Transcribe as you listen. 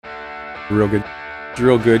Real good.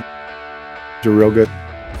 Real good. Real good.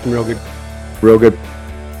 Real good. Real good.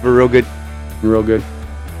 Real good. Real good.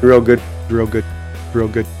 Real good. Real good.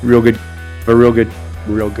 Real good. Real good.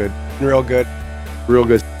 Real good. Real good. Real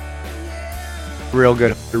good. Real good. Real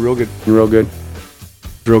good. Real good. Real good.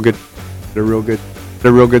 Real good. They're real good.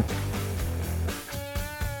 They're real good.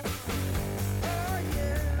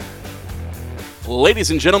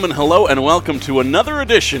 Ladies and gentlemen, hello and welcome to another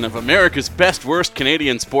edition of America's Best Worst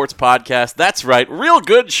Canadian Sports Podcast. That's right, Real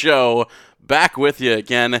Good Show. Back with you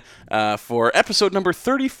again for episode number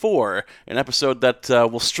 34, an episode that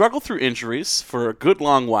will struggle through injuries for a good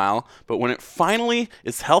long while, but when it finally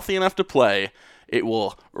is healthy enough to play, it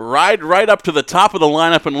will ride right up to the top of the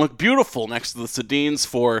lineup and look beautiful next to the Sedins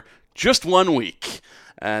for just 1 week.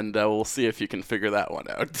 And we'll see if you can figure that one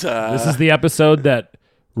out. This is the episode that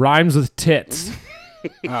rhymes with tits.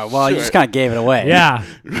 Oh, well, you just kind of gave it away. Yeah.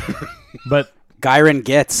 But Gyron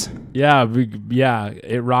gets. yeah,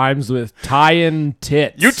 it rhymes with tie-in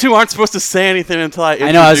tits. You two aren't supposed to say anything until I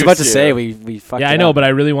I know, I was about to introduce say, you. we fucked Yeah, it I know, up. but I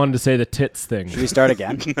really wanted to say the tits thing. Should we start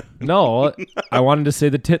again? No, I wanted to say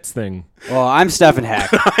the tits thing. Well, I'm Stefan Heck.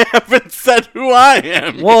 I haven't said who I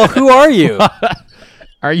am. Well, who are you?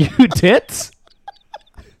 Are you tits?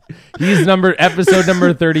 He's episode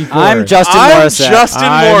number 34. I'm Justin I'm Morissette. Justin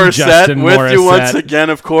I'm Morissette Justin with you Morissette. once again,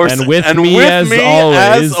 of course. And with me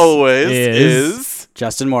as always is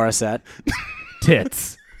Justin Morissette.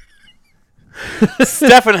 tits.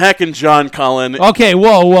 Stefan Heck and John Cullen. Okay,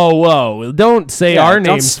 whoa. Don't say Yeah, our don't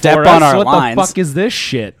names step for on us. our What lines. the fuck is this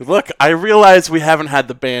shit? Look, I realize we haven't had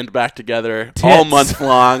the band back together all month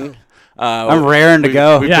long. I'm raring to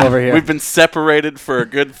go Yeah. over here. We've been separated for a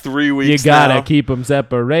good 3 You weeks gotta now. keep them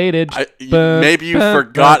separated. Maybe you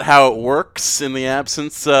forgot how it works in the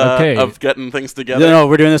absence Okay. of getting things together. No,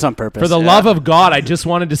 we're doing this on purpose. For the love of God, I just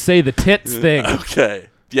wanted to say the tits thing. Okay.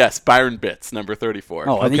 Yes, Byron Bitts, number 34.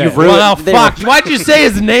 Oh, and Okay. you've ruined Well, they fuck. were- Why'd you say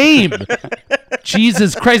his name?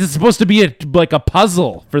 Jesus Christ, it's supposed to be like a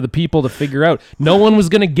puzzle for the people to figure out. No one was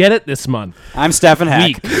going to get it this month. I'm Stefan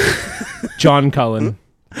Heck. Week. John Cullen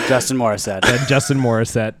Justin Morissette. and Justin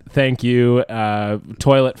Morissette. Thank you.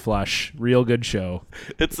 Toilet flush. Real good show.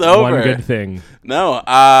 It's over. One good thing. No,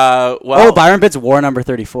 Oh, Byron Bitts war number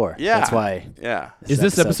 34. Yeah. That's why. Yeah, Is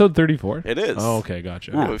this episode 34? it is. Oh, okay.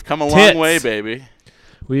 Gotcha. Yeah. We've come a Tits. long way, baby.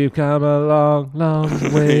 We've come a long,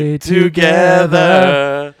 long way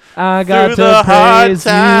together. I got Through to the hard praise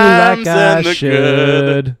you times like I and the should.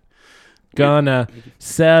 good. Gonna that's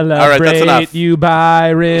celebrate enough. you,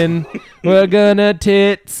 Byron. We're gonna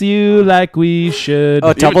tits you like we should.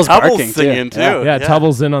 Oh, Tubble's barking, singing too. too. yeah,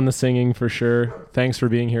 Tubble's in on the singing for sure. Thanks for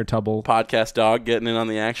being here, Tubble. Podcast dog getting in on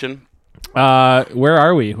the action. Where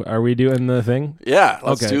are we? Are we doing the thing? Yeah,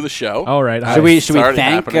 let's Okay. do the show. All right. Should we It's already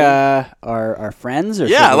thank happening. our friends? Or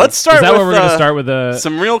Yeah, should we- let's start Is that with what we're gonna start with?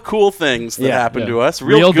 some real cool things that Yeah. happened Yeah. to us.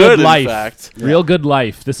 Real good life. in fact. Real good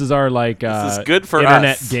life. This is our This is good for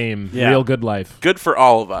internet us. game. Yeah. Real good life. Good for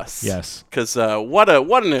all of us. Yes. Because what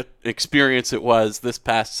an experience it was this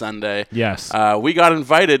past Sunday. Yes. We got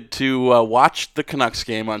invited to watch the Canucks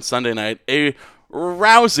game on Sunday night. A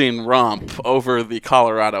rousing romp over the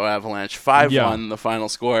Colorado Avalanche. 5-1 the final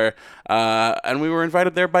score. And we were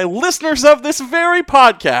invited there by listeners of this very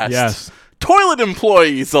podcast. Yes. Toilet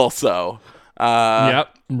employees also. Yep.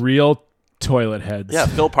 Real toilet heads. Yeah,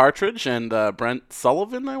 Phil Partridge and Brent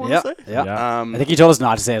Sullivan, I want Yep. to say. Yep. Yeah. Um, I think he told us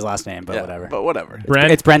not to say his last name, but yeah, whatever. But whatever.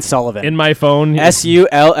 Brent, It's Brent Sullivan. in my phone.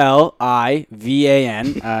 SULLIVAN.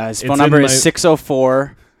 His It's phone number in is my-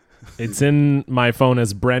 604. It's in my phone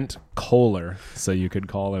as Brent Kohler, so you could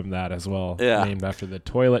call him that as well. Yeah. Named after the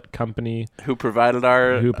toilet company. Who provided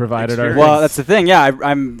our experience. Well, that's the thing. Yeah,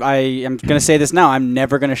 I'm gonna say this now. I'm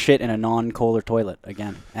never gonna shit in a non-Kohler toilet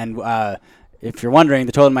again. And if you're wondering,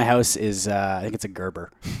 the toilet in my house is I think it's a Gerber.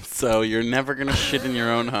 So you're never gonna shit in your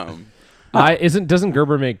own home. Doesn't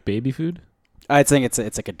Gerber make baby food? I think it's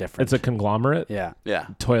like a different. It's a conglomerate. yeah. Yeah.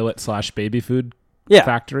 Toilet/baby food Yeah.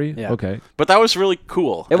 factory. Yeah. Okay. But that was really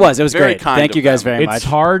cool. It was Very great. kind Thank of you guys them. very It's much.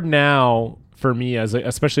 hard now for me,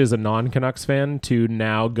 especially as a non-Canucks fan, to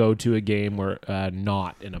now go to a game where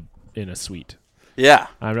not in a suite. Yeah.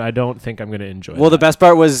 I don't think I'm going to enjoy. Well, the that. best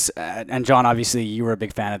part was, and John, obviously you were a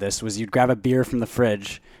big fan of this, was you'd grab a beer from the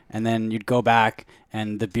fridge and then you'd go back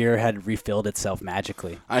and the beer had refilled itself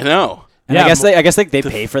magically. I know. And Yeah, I guess they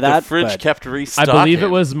pay for that. The fridge but kept I restocking. believe it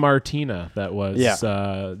was Martina that was Yeah.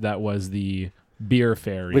 that was the beer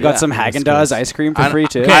fairy. we got some in this Haagen-Dazs case. ice cream for I- free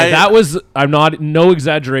too. Okay, that was no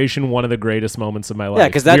exaggeration, one of the greatest moments of my life. Yeah,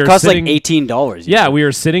 because that We were cost sitting- like $18. Yeah, we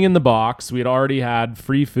were sitting in the box. We had already had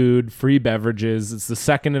free food, free beverages. It's the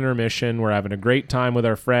second intermission. We're having a great time with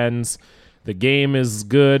our friends. The game is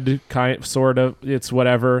good, sort of. It's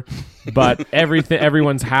whatever, but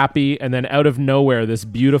everyone's happy. And then out of nowhere, this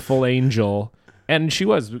beautiful angel, and she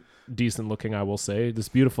was decent looking, I will say. This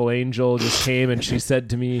beautiful angel just came and she said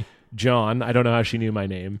to me, "John," I don't know how she knew my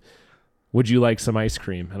name, "would you like some ice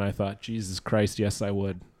cream?" And I thought, Jesus Christ, yes, I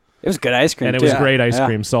would. It was good ice cream, and it was great ice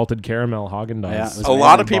cream, salted caramel Haagen-Dazs. Yeah, it was a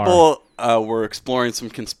lot of people were exploring some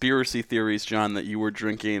conspiracy theories, John, that you were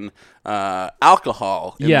drinking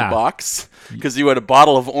alcohol in the box because you had a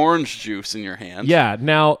bottle of orange juice in your hand. Yeah,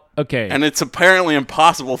 now, okay. And it's apparently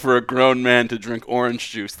impossible for a grown man to drink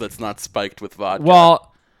orange juice that's not spiked with vodka.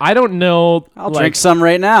 Well, I don't know. I'll drink some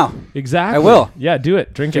right now. Exactly. I will. Yeah, do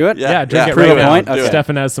it. Drink do it. Yeah, drink it prove right a now. point. Okay.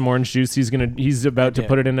 Stefan has some orange juice. He's about to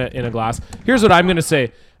put it in a glass. Here's what I'm gonna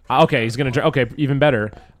say. Okay, he's gonna drink. Okay, even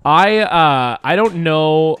better. I don't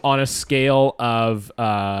know on a scale of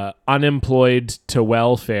unemployed to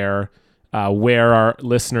welfare where our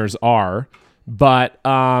listeners are, but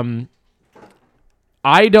I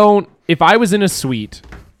don't. If I was in a suite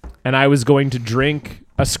and I was going to drink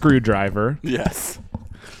a screwdriver, yes,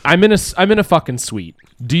 I'm in a fucking suite.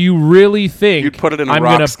 Do you really think you'd put it in a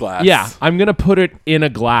rocks glass? Yeah, I'm gonna put it in a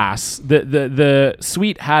glass. The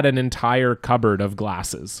suite had an entire cupboard of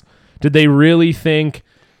glasses. Did they really think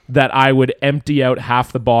that I would empty out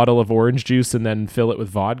half the bottle of orange juice and then fill it with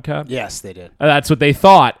vodka? Yes, they did. That's what they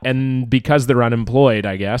thought, and because they're unemployed,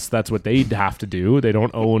 I guess that's what they'd have to do. They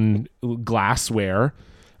don't own glassware.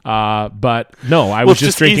 But no, I was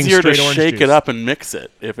just drinking straight orange juice. It's easier to shake it up and mix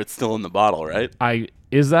it if it's still in the bottle, right?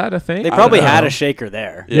 Is that a thing? They probably had a shaker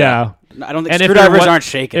there. Yeah. I don't think screwdrivers aren't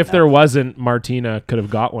shaking. If there wasn't, Martina could have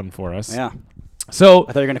got one for us. Yeah. So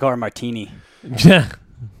I thought you were going to call her Martini. Yeah.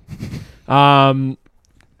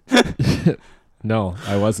 No,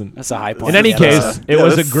 I wasn't. That's a high point. In any case,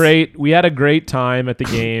 we had a great time at the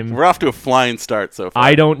game. We're off to a flying start so far.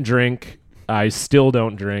 I don't drink. I still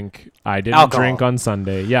don't drink. I didn't drink on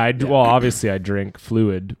Sunday. Yeah, well, obviously I drink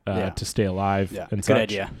fluid to stay alive and such. Good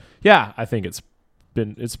idea. Yeah, I think it's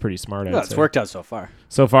pretty smart. Well, it's worked out so far.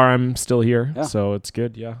 So far, I'm still here, so it's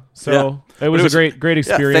good. Yeah. So it was a great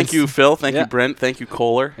experience. Thank you, Phil. Thank you, Brent. Thank you,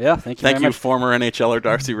 Kohler. Yeah, thank you. Thank you, former NHLer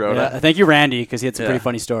Darcy Rhoda. Yeah, thank you, Randy, because he had some pretty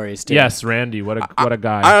funny stories too. Yes, Randy. What a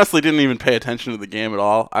guy. I honestly didn't even pay attention to the game at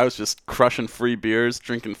all. I was just crushing free beers,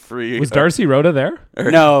 drinking free. Was Darcy Rhoda there?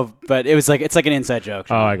 No, but it's like an inside joke.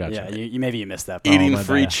 Oh, I got you. Yeah, maybe you missed that. Eating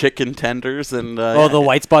free chicken tenders and the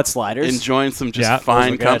white spot sliders. Enjoying some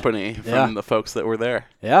fine company from the folks that were there.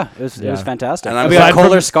 Yeah, it was fantastic. And we got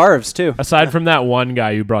Kohler scarves too. Aside from that one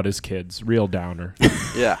guy who brought his kids, real downer.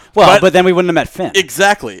 Yeah. Well, but then we wouldn't have met Finn.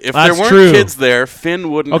 Exactly. If That's there weren't true. kids there, Finn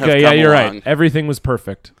wouldn't have come Okay, yeah, you're along. right. Everything was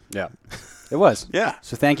perfect. Yeah. It was. Yeah.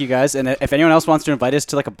 So thank you guys. And if anyone else wants to invite us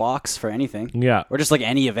to like a box for anything. Yeah. Or just like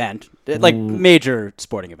any event. Like major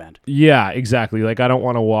sporting event. Yeah, exactly. Like I don't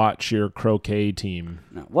want to watch your croquet team.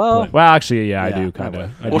 No. Well, actually, I do kind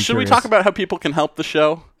of. Well, should we talk about how people can help the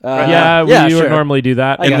show? We would normally do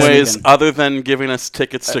that. In ways other than giving us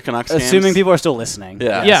tickets to Canucks games? Assuming people are still listening.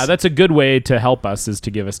 Yeah. Yeah, that's a good way to help us is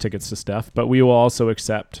to give us tickets to stuff, but we will also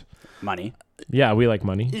accept money. Yeah, we like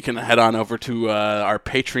money. You can head on over to our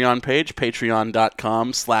Patreon page,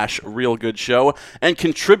 patreon.com/realgoodshow, and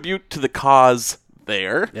contribute to the cause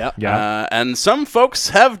there. Yeah. And some folks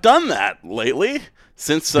have done that lately.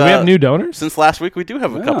 Since do we have new donors? Since last week, we do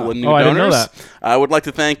have a couple of new donors. I didn't know that. I would like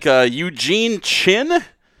to thank Eugene Chin.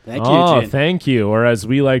 Thank you, Eugene. Thank you. Or as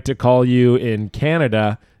we like to call you in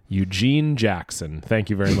Canada, Eugene Jackson. Thank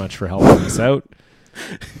you very much for helping us out.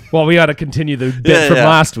 Well, we got to continue the bit from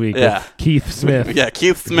last week with Keith Smith. Yeah,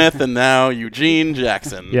 Keith Smith and now Eugene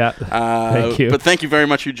Jackson. Yeah, thank you. But thank you very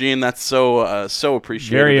much, Eugene. That's so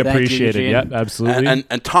appreciated. Very appreciated. Yeah, absolutely.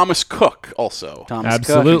 And Thomas Cook also.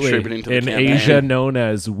 Absolutely. Contributing to the in campaign. Asia known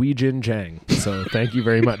as Weijin Zhang. So thank you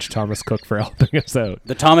very much, Thomas Cook, for helping us out.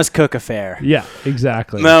 The Thomas Cook affair. Yeah,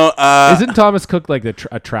 exactly. No, isn't Thomas Cook like a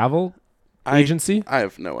travel agency? I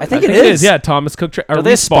have no idea. I think it is. Yeah, Thomas Cook. Are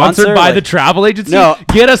they we sponsored by the travel agency? No.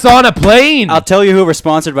 Get us on a plane. I'll tell you who we're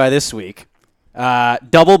sponsored by this week.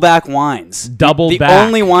 Doubleback Wines. Doubleback. The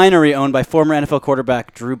only winery owned by former NFL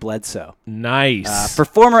quarterback Drew Bledsoe. Nice. For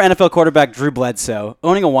former NFL quarterback Drew Bledsoe,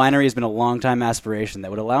 owning a winery has been a long-time aspiration that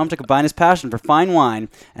would allow him to combine his passion for fine wine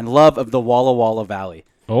and love of the Walla Walla Valley.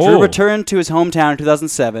 Drew returned to his hometown in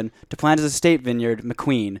 2007 to plant his estate vineyard,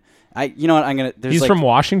 McQueen. You know what? He's from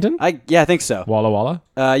Washington? I think so. Walla Walla?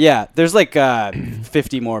 Yeah. There's like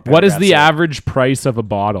 50 more. What is the average price of a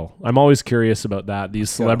bottle? I'm always curious about that. These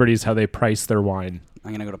celebrities, how they price their wine.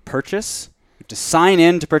 I'm going to go to purchase. To sign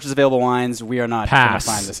in to purchase available wines, we are not going to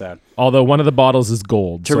find this out. Although one of the bottles is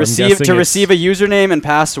gold. To receive a username and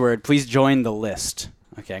password, please join the list.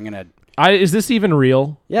 Okay, I'm going to... Is this even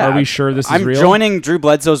real? Yeah. Are we sure this is I'm real? joining Drew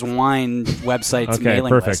Bledsoe's wine website's Okay, mailing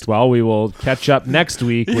perfect. list. Well, we will catch up next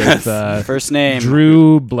week with First name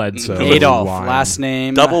Drew Bledsoe. Adolf. Wine. Last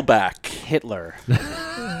name Double back. Hitler.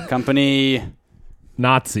 Company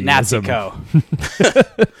Nazi. Co.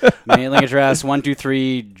 Mailing address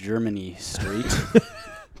 123 Germany Street.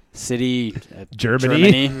 City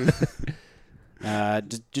Germany.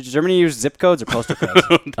 Did Germany use zip codes or postal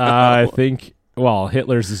codes? I think. Well,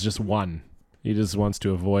 Hitler's is just one. He just wants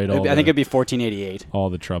to avoid all. I think it'd be 1488. All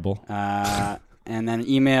the trouble. And then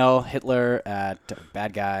email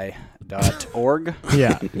hitler@badguy.org.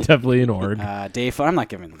 Yeah, definitely an org. I'm not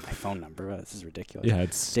giving them my phone number. This is ridiculous. Yeah,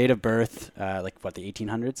 it's date of birth, the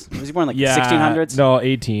 1800s? Was he born the 1600s? No,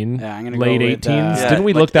 18. Yeah, I'm gonna late go with, 18s. Yeah, Didn't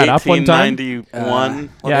we look that up one time? 1891.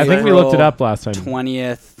 Yeah, I think we looked it up last time.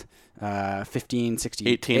 20th,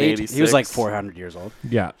 1568. 1886. He was like 400 years old.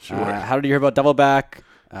 Yeah, How did you hear about Doubleback?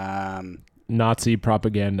 Nazi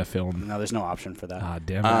propaganda film. No, there's no option for that. Ah,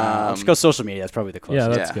 damn it. Just go social media. That's probably the closest.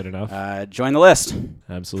 Yeah, that's Yeah. good enough. Join the list.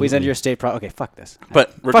 Absolutely. Please enter your state. Okay, fuck this.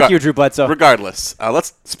 But Fuck you, Drew Bledsoe. Regardless,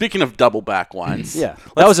 speaking of double back wines. Yeah,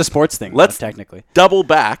 that was a sports thing. Technically. Double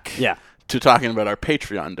back. Yeah. To talking about our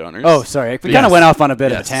Patreon donors. Oh, sorry. We kind of went off on a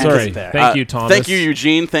bit of a Yes. tangent Sorry. there. Thank you, Thomas. Thank you,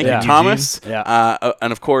 Eugene. Thank Yeah. you, Thomas. Eugene. Yeah.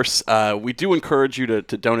 And of course, we do encourage you to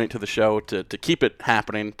donate to the show, to keep it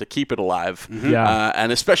happening, to keep it alive. Mm-hmm. Yeah.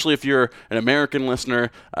 And especially if you're an American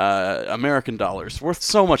listener, American dollars worth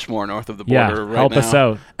so much more north of the Yeah, border right help now. us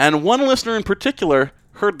out. And one listener in particular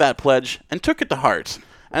heard that pledge and took it to heart.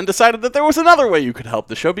 And decided that there was another way you could help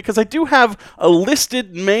the show, because I do have a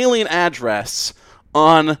listed mailing address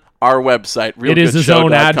on our website. It is his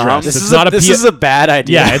own address. This It's not this is a bad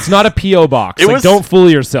idea. Yeah, it's not a P.O. box. It Like, was- don't fool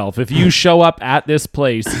yourself. If you show up at this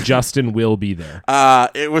place, Justin will be there.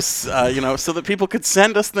 It was, so that people could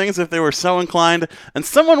send us things if they were so inclined, and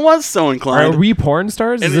someone was so inclined. Are we porn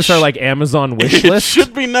stars? Is And this it our sh- like Amazon wish It list?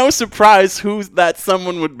 should be no surprise who that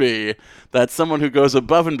someone would be. That's someone who goes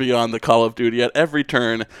above and beyond the Call of Duty at every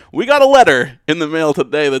turn. We got a letter in the mail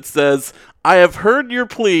today that says, "I have heard your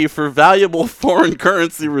plea for valuable foreign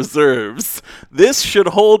currency reserves. This should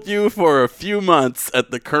hold you for a few months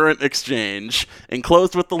at the current exchange."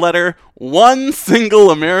 Enclosed with the letter, one single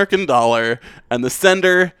American dollar, and the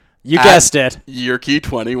sender... You guessed it.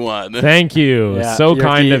 Yerky21. Thank you. Yeah, So Yerky-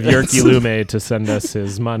 kind of Yerky Lume to send us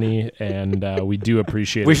his money, and we do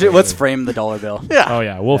appreciate it. Let's frame the dollar bill. Yeah. Oh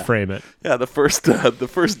yeah, we'll frame it. Yeah, the first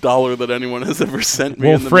dollar that anyone has ever sent me.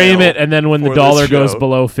 We'll in the frame mail it, and then when the for dollar this goes show.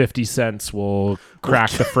 below 50 cents, we'll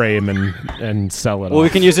crack the frame and sell it Well, we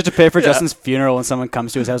off. can use it to pay for Justin's funeral when someone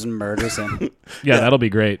comes to his house and murders him. Yeah, that'll be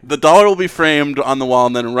great. The dollar will be framed on the wall,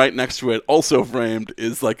 and then right next to it, also framed,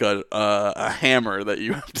 is like a hammer that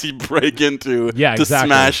you have to break into Yeah, to exactly.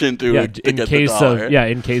 smash into Yeah, to in get case the dollar.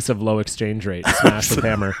 in case of low exchange rate, smash with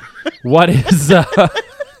hammer. What is?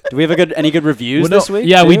 Do we have any good reviews this week?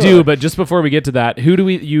 Yeah, we too, do. or- But just before we get to that,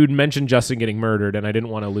 you mentioned Justin getting murdered, and I didn't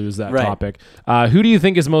want to lose that Right. topic. Who do you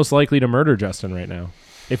think is most likely to murder Justin right now?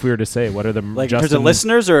 If we were to say, what are the Like in Justin terms of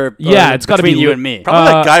listeners or Yeah, it's gotta between be you li- and me.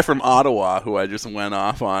 Probably that guy from Ottawa who I just went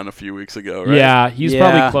off on a few weeks ago, right? Yeah, he's Yeah.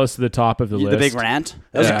 probably close to the top of the list. The big rant.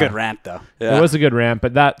 That was Yeah. a good rant though. Yeah. It was a good rant,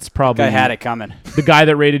 but that's probably Guy had it coming. the guy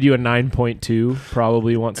that rated you a 9.2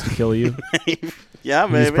 probably wants to kill you. Yeah,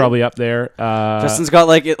 maybe. He's probably up there. Justin's got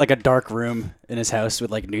like a dark room in his house with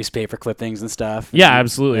like newspaper clippings and stuff. Yeah,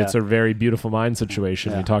 absolutely. Yeah. It's a very beautiful mind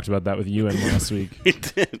situation. Yeah. We talked about that with Ewan last week. He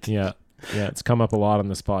did. Yeah. Yeah, it's come up a lot on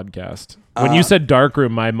this podcast. When you said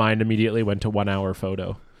darkroom, my mind immediately went to 1 hour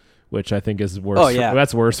photo, which I think is worse. Oh, yeah.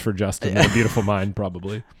 That's worse for Justin than a beautiful mind,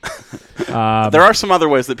 probably. There are some other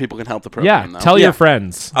ways that people can help the Yeah, program, though. tell your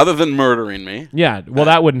friends. Other than murdering me. Yeah, well,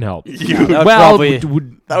 that wouldn't help. That would Well, probably- do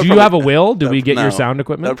would you have a probably- will? Do we get No, your sound That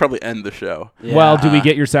equipment? would probably end the show. Yeah. Well, do we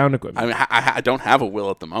get your sound equipment? I mean, I don't have a will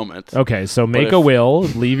at the moment. Okay, so make if- a will,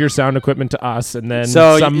 leave your sound equipment to us, and then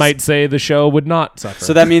So some you- might say the show would not suffer.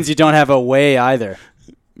 So that means you don't have a way either.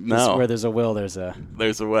 No. Where there's a will, there's a.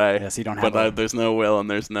 There's a way. Yes, you don't have But a- there's no will and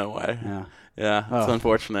there's no way. Yeah. Yeah, it's Oh.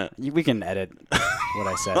 unfortunate. We can edit what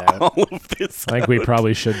I said out. All of this. I think we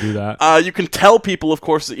probably should do that. You can tell people, of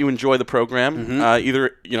course, that you enjoy the program, Mm-hmm.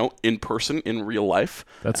 either in person, in real life.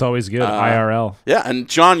 That's always good. IRL. Yeah, and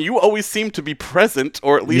John, you always seem to be present,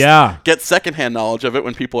 or at least Yeah. get secondhand knowledge of it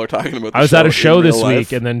when people are talking about. The I was at a in show real this life.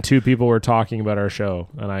 week, and then two people were talking about our show,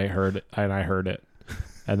 and I heard it,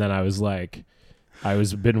 and then I was like,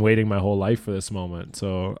 been waiting my whole life for this moment.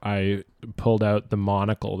 So I pulled out the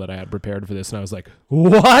monocle that I had prepared for this, and I was like,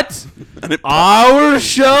 "What? Our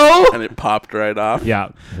show?" And it popped right off. Yeah,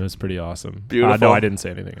 it was pretty awesome. Beautiful. No, I didn't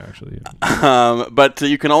say anything actually. But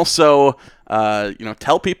you can also,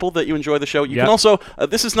 tell people that you enjoy the show. You can also,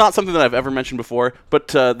 this is not something that I've ever mentioned before, but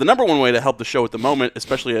the number one way to help the show at the moment,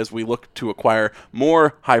 especially as we look to acquire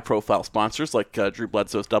more high-profile sponsors like Drew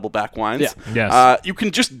Bledsoe's Double Back Wines, you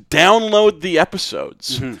can just download the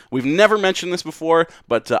episodes. Mm-hmm. We've never mentioned this before,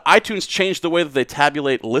 but iTunes changed the way that they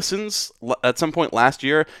tabulate listens at some point last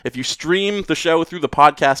year. If you stream the show through the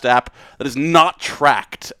podcast app, that is not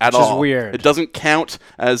tracked at all. Which is weird. It doesn't count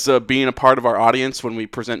as being a part of our audience when we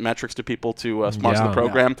present metrics to people to sponsor the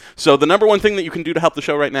program. Yeah. So the number one thing that you can do to help the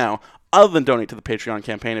show right now, other than donate to the Patreon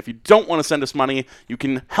campaign, if you don't want to send us money, you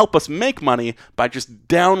can help us make money by just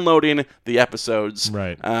downloading the episodes.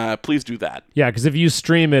 Right. Please do that. Yeah, because if you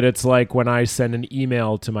stream it, it's like when I send an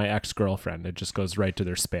email to my ex-girlfriend. It just goes right to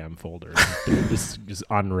their spam folder. It's just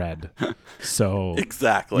unread. So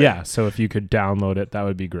exactly. Yeah, so if you could download it, that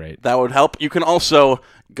would be great. That would help. You can also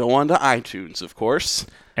go onto iTunes, of course.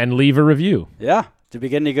 And leave a review. Yeah. Did we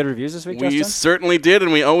get any good reviews this week, Justin? We certainly did,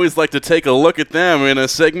 and we always like to take a look at them in a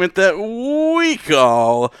segment that we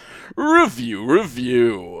call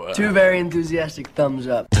Review. 2 very enthusiastic thumbs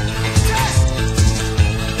up. 5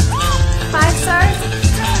 stars?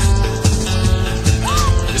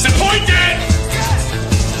 Disappointed!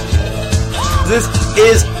 This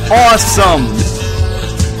is awesome!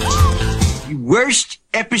 Worst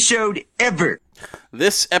episode ever.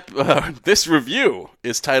 This review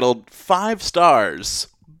is titled 5 stars,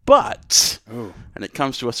 but, and it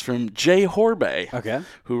comes to us from Jay Horbe,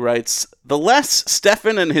 who writes, the less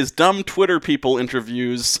Stefan and his dumb Twitter people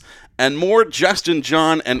interviews and more Justin,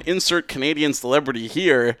 John, and insert Canadian celebrity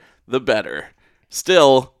here, the better.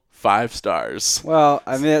 Still, 5 stars. Well,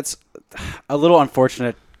 I mean, it's a little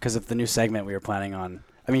unfortunate because of the new segment we were planning on.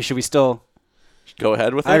 I mean, should we still go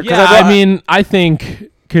ahead with it? I think,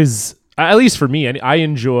 because at least for me, I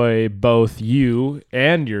enjoy both you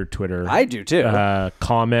and your Twitter. I do too.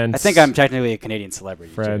 Comments. I think I'm technically a Canadian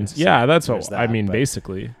celebrity. Friends. Too, so yeah, that's what I mean, but,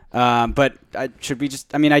 basically. But should we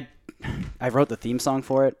just? I mean, I wrote the theme song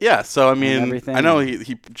for it. Yeah, so I mean, I know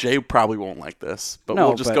Jay probably won't like this, but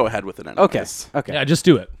we'll just go ahead with it anyways. Okay. Yeah, just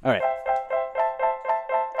do it. All right.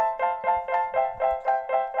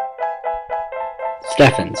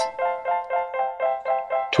 Stefan's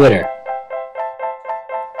Twitter.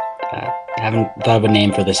 I haven't thought of a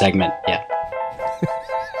name for the segment yet.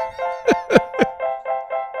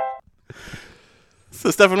 So,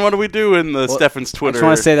 Stefan, what do we do in Stefan's Twitter? I just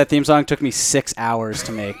want to say that theme song took me 6 hours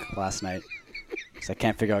to make last night because I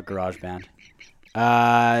can't figure out GarageBand.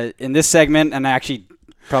 In this segment, and I actually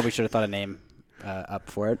probably should have thought a name up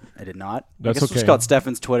for it. I did not. That's I guess okay. We'll just call it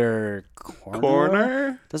Stefan's Twitter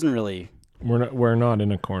corner. Doesn't really. We're not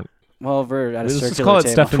in a corner. Well, we're at a circular just call it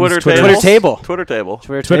table. Stefan's Twitter table. Twitter table.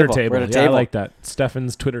 Twitter table. Yeah, I like that.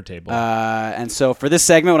 Stefan's Twitter table. And so for this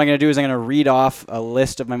segment, what I'm going to do is I'm going to read off a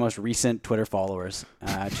list of my most recent Twitter followers,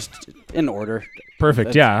 just in order.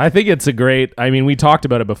 Perfect. Yeah, I think it's a great. I mean, we talked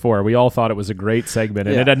about it before. We all thought it was a great segment,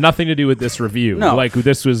 and it had nothing to do with this review. No, like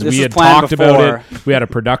this was we had planned talked before. about it. We had a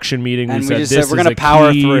production meeting. And we said just this said we're is going to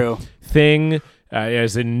power through thing.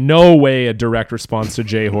 Is in no way a direct response to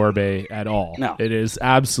Jay Horbe at all. No. It is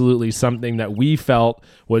absolutely something that we felt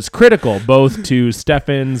was critical, both to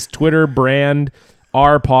Stefan's Twitter brand,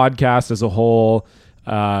 our podcast as a whole.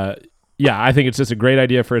 I think it's just a great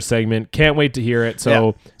idea for a segment. Can't wait to hear it.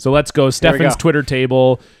 So let's go. Stefan's Twitter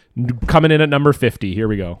table coming in at number 50. Here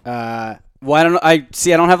we go. Well, I don't know. I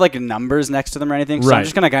don't have like numbers next to them or anything, so I'm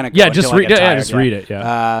just gonna kind of go just read. Just read it.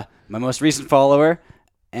 Yeah. My most recent follower.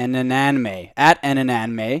 Enananme at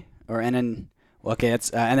Enananme or Enan. Okay,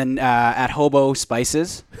 that's and then at Hobo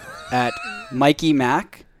Spices, at Mikey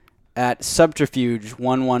Mac, at Subterfuge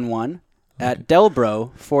 111, at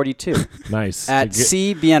Delbro 42. Nice. At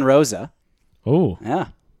C Bien Rosa. Oh. Yeah.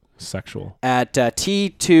 Sexual. At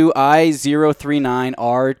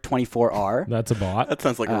T2I039R24R. That's a bot. That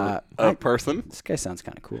sounds like a person. This guy sounds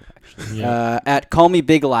kind of cool, actually. Yeah. At Call Me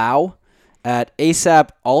Big Lau. At ASAP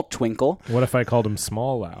Alt Twinkle. What if I called him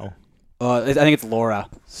Small Lau? I think it's Laura.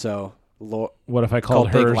 So what if I called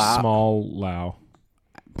her Small Lau?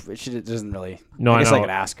 She doesn't really. No, I guess know. I could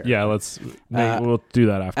ask her. Yeah, we'll do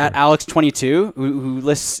that after. At Alex22, who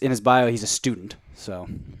lists in his bio he's a student. So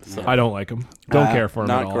I don't like him. Don't care for him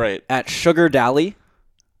at all. Not great. At Sugar Dally.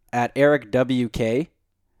 At Eric WK.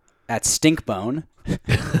 At Stinkbone.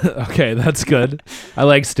 Okay, that's good. I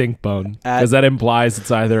like Stinkbone because that implies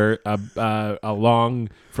it's either a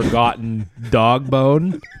long forgotten dog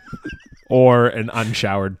bone or an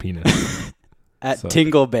unshowered penis. at So-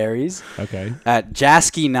 Tingleberries, Okay. at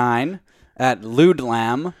Jasky9, at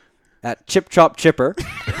Ludlam, at Chip Chop Chipper.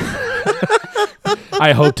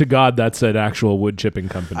 I hope to God that's an actual wood chipping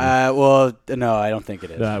company. Well, no, I don't think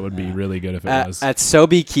it is. that would be really good if it was. At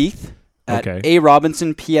Sobe Keith, at Okay. A.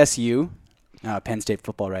 Robinson, PSU, Penn State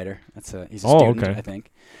football writer. He's a student, okay. I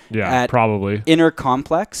think. Yeah, at probably. Inner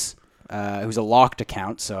Complex, who's a locked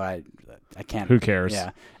account, so I can't. Who cares?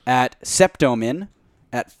 Yeah. At Septomin,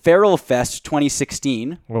 at Feral Fest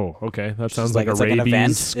 2016. Oh, okay. That sounds like- like a it's like an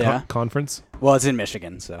rabies event, yeah. conference. Well, it's in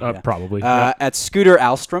Michigan, so yeah. Probably. Yeah. At Scooter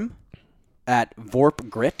Alstrom, at Vorp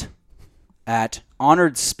Grit, at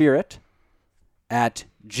Honored Spirit, at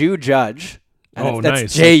Jew Judge. And that's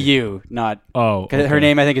nice. J-U, not... Oh, 'cause her okay.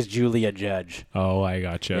 name, I think, is Julia Judge. Oh, I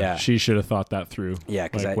gotcha. Yeah. She should have thought that through. Yeah,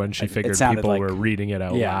 'cause like when she it figured sounded people like- were reading it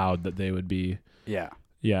out Yeah. loud, that they would be. Yeah.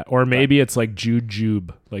 Yeah, or maybe it's like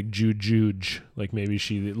Jujube, like Jujuge, like maybe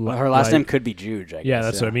she. Well, her last name could be Juge, I guess. Yeah,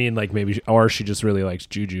 that's what I mean. Like maybe, or she just really likes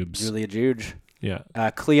Jujubes. Julia Juge. Yeah.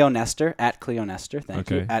 Cleo Nestor, at Cleo Nestor,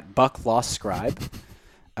 thank you. Okay. At Buck Lost Scribe.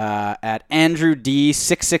 At Andrew D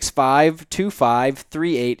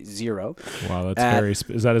 665-25380. Wow, that's At- very.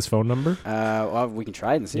 Is that his phone number? Well, we can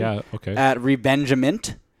try it and see. Yeah. Okay. At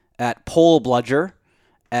Rebenjament, at Pole Bludger,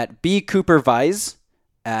 at B Cooper Vise,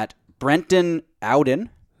 at Brenton Ouden,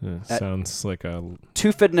 Sounds like a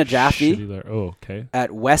Tufid Najafi, shitty oh, okay.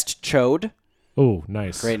 at West Chode. Oh,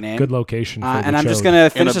 nice. Great name. Good location. For And the I'm just show. going to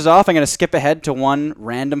finish this off. I'm going to skip ahead to one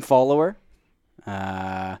random follower.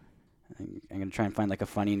 I'm going to try and find like a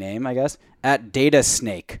funny name, I guess. At Data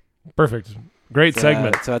Snake. Perfect. Great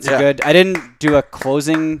segment. So that's a good. I didn't do a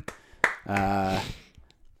closing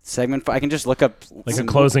segment. I can just look up Like a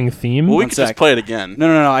closing theme. Well, we One can just sec. play it again.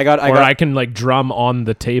 No. I got. or I can like drum on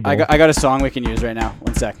the table. I got a song we can use right now.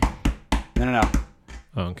 One sec. No.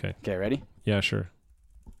 Oh, okay. Okay, ready? Yeah, sure.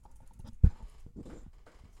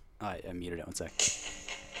 I muted it. One sec.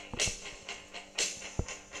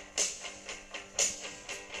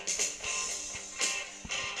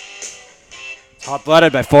 Hot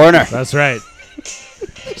Blooded by Foreigner. That's right.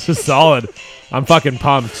 This is solid. I'm fucking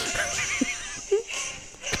pumped.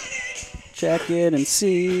 Check it and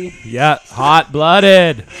see. Yeah, Hot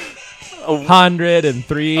Blooded.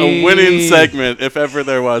 103. A winning segment, if ever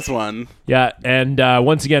there was one. Yeah, and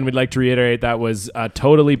once again, we'd like to reiterate that was a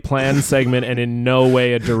totally planned segment and in no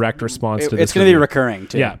way a direct response to this. It's going to be review. recurring,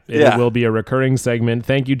 too. Yeah, it Yeah. will be a recurring segment.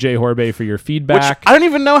 Thank you, Jay Horbe, for your Which feedback. I don't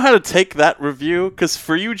even know how to take that review, because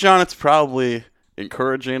for you, John, it's probably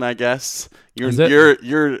encouraging, I guess. Is it?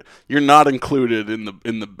 You're not included in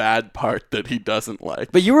the bad part that he doesn't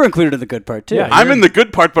like. But you were included in the good part, too. Yeah, I'm in the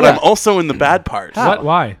good part, but Yeah. I'm also in the bad part. What?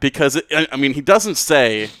 Why? Because I mean, he doesn't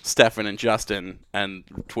say Stefan and Justin and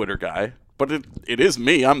Twitter guy, but it is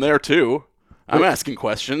me. I'm there too. I'm asking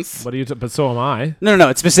questions. What do you? But so am I. No.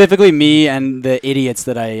 It's specifically me and the idiots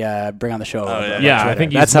that I bring on the show. yeah. on Yeah, I Twitter.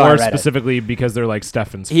 think That's he's how I more read it. specifically because they're like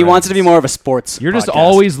Stefan's. He wants it to be friends. more of a sports. You're just podcast.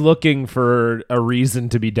 always looking for a reason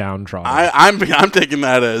to be downtrodden. I'm taking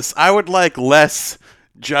that as I would like less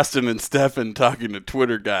Justin and Stefan talking to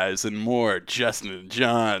Twitter guys and more Justin and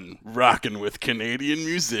John rocking with Canadian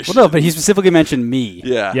musicians. Well, no, but he specifically mentioned me.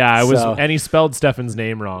 Yeah. Yeah, I was, So- and he spelled Stefan's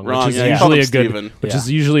name wrong, Wrong, which is yeah, he called usually him a good, Steven. which Yeah.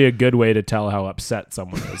 is usually a good way to tell how upset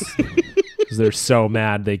someone is, because they're so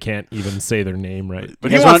mad they can't even say their name right.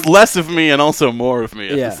 But You he guys wants less of me and also more of me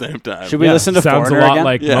at Yeah. the same time. Should we Yeah, listen to sounds Foreigner a lot again?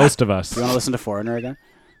 like Yeah. most of us. You want to listen to Foreigner again?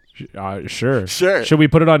 Sure. Sure. Should we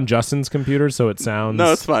put it on Justin's computer so it sounds?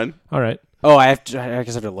 No, it's fine. all right. Oh, I guess I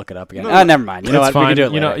have to look it up again. No. Never mind. You know It's what? We fine. can do it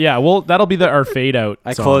You later. know, yeah. Well, that'll be our fade out.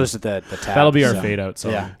 I song. closed the tab. That'll be our so- fade out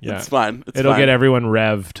song. Yeah. Yeah, It's fine. It'll fine. get everyone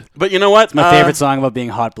revved. But you know what? My favorite song about being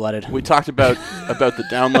hot-blooded. We talked about the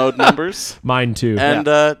download numbers. Mine too.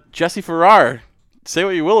 And Jesse Farrar, say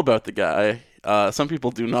what you will about the guy. Some people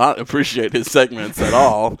do not appreciate his segments at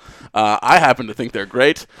all. I happen to think they're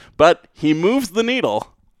great, but he moves the needle.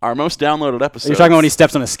 Our most downloaded episodes. You're talking when he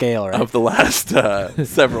steps on a scale, right? of the last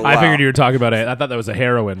several. I figured you were talking about it. I thought that was a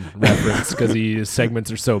heroin reference because his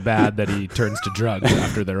segments are so bad that he turns to drugs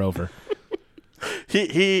after they're over.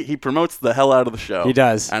 He promotes the hell out of the show. He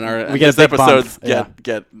does. and We get his a big bump. episodes Yeah.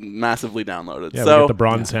 get massively downloaded. Yeah, we so get the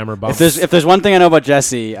bronze hammer bump. If there's one thing I know about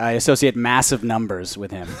Jesse, I associate massive numbers with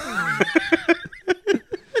him.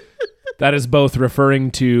 That is both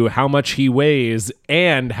referring to how much he weighs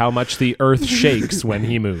and how much the earth shakes when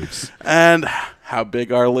he moves. and how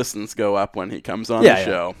big our listens go up when he comes on Yeah, the yeah.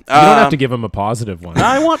 show. You don't have to give him a positive one.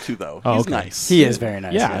 I want to though. Oh, He's okay. nice. He is very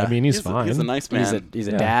nice. Yeah, I mean, he's fine. He's a nice man. He's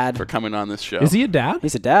a Yeah. dad. for coming on this show. Is he a dad?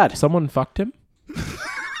 He's a dad. Someone fucked him?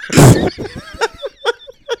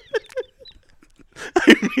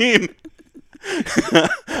 I mean,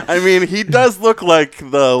 I mean, he does look like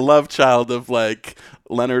the love child of like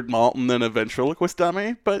Leonard Maltin and a ventriloquist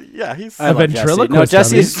dummy, but yeah, he's I A love ventriloquist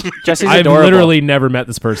Jesse. No, dummy? Jesse's I've adorable. literally never met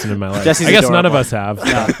this person in my life. Jesse's I guess none of adorable.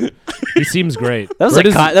 us have. He seems great.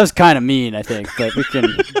 That was kind of mean, I think, but we can.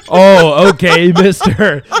 Oh, okay,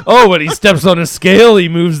 mister. Oh, when he steps on a scale, he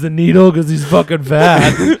moves the needle because he's fucking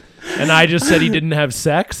fat. And I just said he didn't have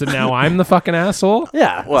sex, and now I'm the fucking asshole?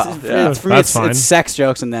 Yeah. Well, yeah. It's, for me, That's fine. it's sex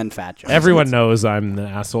jokes and then fat jokes. Everyone knows I'm the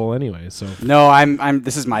asshole anyway, so. No, I'm.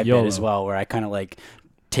 This is my YOLO. bit as well, where I kind of like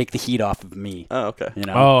take the heat off of me. Oh, okay. You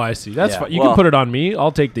know. Oh, I see. That's Yeah. fine. You Well- can put it on me.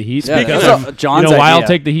 I'll take the heat. Yeah, because that's I'm- John's you know why I'll idea.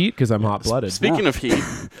 take the heat? Because I'm hot-blooded. Speaking of heat,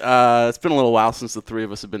 it's been a little while since the three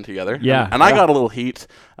of us have been together. Yeah. And I got a little heat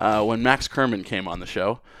when Max Kerman came on the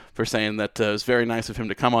show for saying that it was very nice of him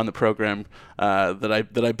to come on the program that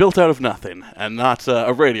I built out of nothing and not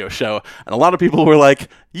a radio show. And a lot of people were like,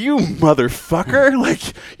 "You motherfucker! Like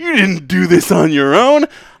you didn't do this on your own."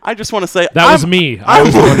 I just want to say That was me. I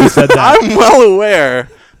was the one who said that. I'm well aware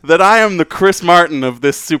that I am the Chris Martin of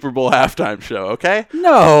this Super Bowl halftime show. Okay.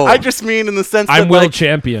 No. I just mean in the sense I'm that Will like,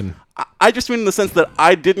 Champion. I just mean in the sense that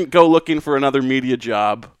I didn't go looking for another media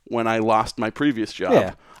job when I lost my previous job.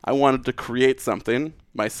 Yeah. I wanted to create something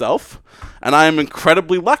myself, and I am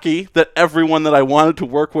incredibly lucky that everyone that I wanted to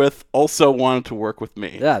work with also wanted to work with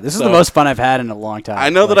me. Yeah, this is So, the most fun I've had in a long time. I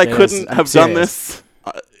know that Like, I it couldn't I'm have done serious. this.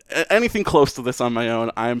 Anything close to this on my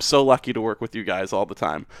own. I am so lucky to work with you guys all the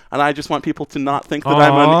time, and I just want people to not think that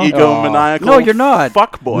I'm Aw. an egomaniacal. No, you're not.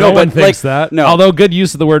 Fuckboy. No one but, thinks like, that. no. Although good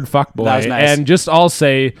use of the word fuckboy. That was nice. And just I'll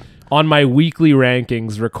say on my weekly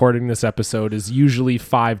rankings, recording this episode is usually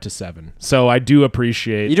 5 to 7. So I do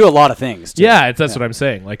appreciate. You do a lot of things. Too. Yeah, that's what I'm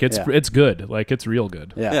saying. Like it's Yeah. it's good. Like it's real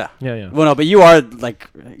good. Yeah. Yeah. Yeah, yeah. Well, no, but you are like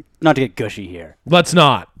not to get gushy here. Let's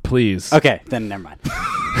not, please. Okay, then never mind.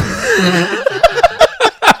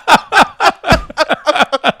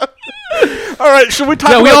 All right, should we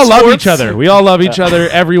talk Yeah, about we all love sports? each other. We all love each other.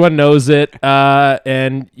 Everyone knows it.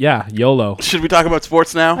 And yeah, YOLO. Should we talk about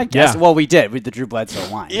sports now? I guess. Yeah. Well, we did with the Drew Bledsoe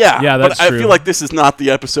line. Yeah, Yeah, that's but I true. feel like this is not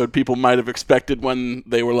the episode people might have expected when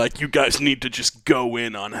they were like, "You guys need to just go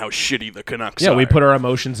in on how shitty the Canucks Yeah, are." we put our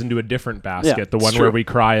emotions into a different basket. Yeah, the one it's where true. we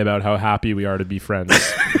cry about how happy we are to be friends.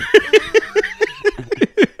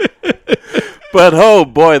 But oh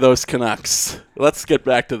boy, those Canucks. Let's get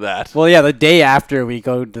back to that. Well, yeah, the day after we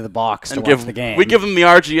go to the box to And watch the game. we give them the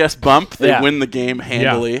RGS bump. They Yeah. win the game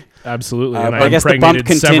handily. Yeah, absolutely. but And I I guess the bump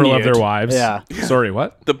impregnated several of continued. their wives. Yeah. Sorry,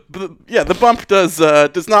 what? The bump does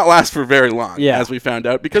not last for very long, Yeah. as we found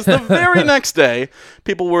out, because the very next day,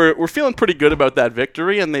 people were feeling pretty good about that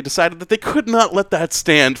victory, and they decided that they could not let that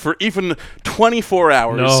stand for even 24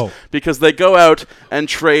 hours, No. because they go out and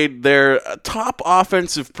trade their top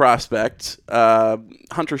offensive prospect,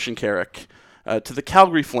 Hunter Shinkaruk, to the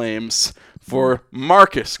Calgary Flames for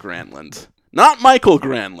Marcus Granlund, not Michael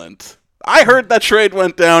Granlund. I heard that trade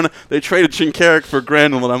went down. They traded Shinkaruk for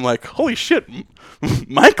Granlund, and I'm like, holy shit,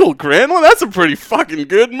 Michael Granlund? That's a pretty fucking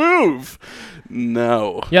good move.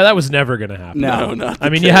 No. Yeah, that was never going to happen. No, not the I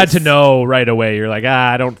mean, you had to case. know right away. You're like,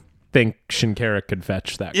 I don't think Shinkaruk could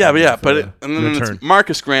fetch that. Yeah, kind but yeah, of, but uh, and then return. it's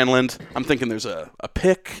Marcus Granlund. I'm thinking there's a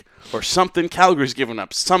pick or something. Calgary's giving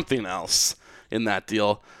up something else in that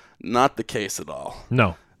deal. Not the case at all.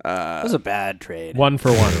 No, That was a bad trade. 1 for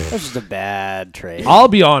 1. That was just a bad trade. I'll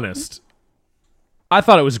be honest. I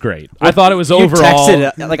thought it was great. I thought it was You overall.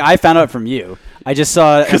 texted, like I found out from you. I just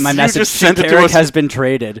saw in my you message. just sent it to Shinkaruk us. has been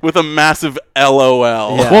traded. With a massive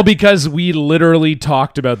LOL. Yeah. Well, because we literally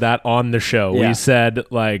talked about that on the show. Yeah. We said,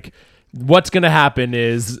 like, what's going to happen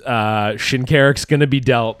is Shinkaruk's going to be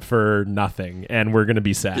dealt for nothing, and we're going to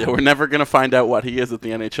be sad. Yeah, we're never going to find out what he is at the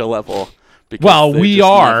NHL level. because Well, they we just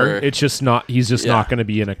are. never- It's just not. He's just Yeah. not going to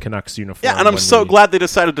be in a Canucks uniform. Yeah, and I'm when so we glad they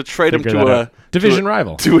decided to trade him figure to that a out. Division to a-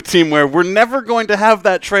 rival. to a team where we're never going to have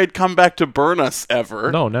that trade come back to burn us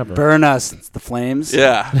ever. No, never. Burn us. It's the Flames.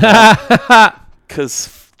 Yeah.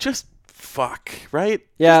 Because just fuck, right?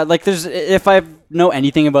 Yeah, like there's if I know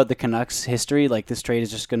anything about the Canucks history, like this trade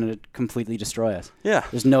is just going to completely destroy us. Yeah.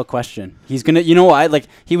 There's no question. He's going to, you know why? Like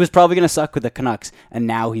he was probably going to suck with the Canucks and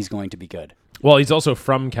now he's going to be good. Well, he's also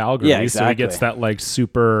from Calgary, Yeah, so he exactly. gets that like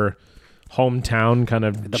super hometown kind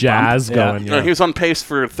of jazz bump, yeah. going. You know, he was on pace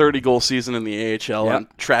for a 30-goal season in the AHL Yep. on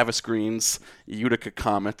Travis Green's Utica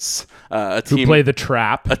Comets, a Who team play the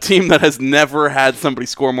trap? a team that has never had somebody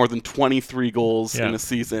score more than 23 goals Yeah. in a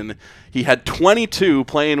season. He had 22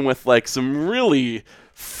 playing with like some really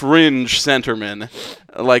fringe centerman.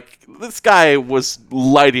 Like, this guy was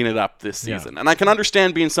lighting it up this season. And I can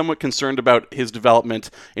understand being somewhat concerned about his development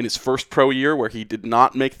in his first pro year, where he did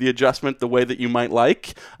not make the adjustment the way that you might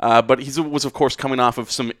like. But he was, of course, coming off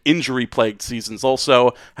of some injury-plagued seasons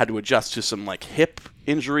also, had to adjust to some, like, hip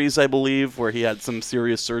injuries, I believe, where he had some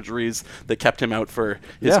serious surgeries that kept him out for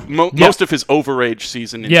his most of his overage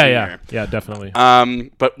season in junior. Yeah, definitely.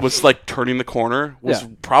 But was, like, turning the corner, was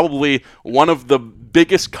probably one of the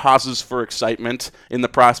biggest causes for excitement in the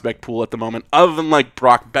prospect pool at the moment, other than, like,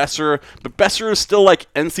 Brock Besser. But Besser is still,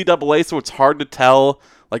 like, NCAA, so it's hard to tell,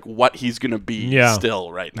 like, what he's going to be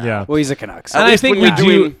still right now. Yeah. Well, he's a Canucks. And I think we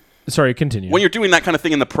do... Sorry, continue. When you're doing that kind of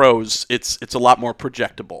thing in the pros, it's a lot more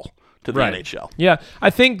projectable to the NHL. Yeah,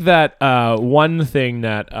 I think that one thing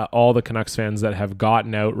that all the Canucks fans that have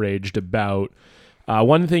gotten outraged about,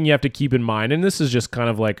 one thing you have to keep in mind, and this is just kind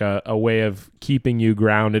of like a way of keeping you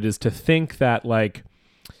grounded, is to think that, like,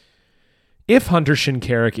 if Hunter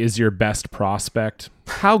Shinkaruk is your best prospect,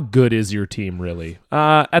 how good is your team really?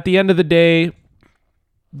 At the end of the day,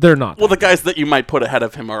 they're not. Well, the guys that you might put ahead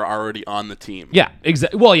of him are already on the team. Yeah,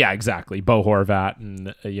 exactly. Bo Horvat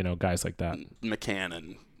and guys like that. McCann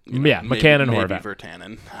and McCann and maybe Horvat.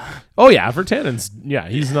 Virtanen. Oh yeah, Virtanen's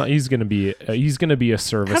he's gonna be a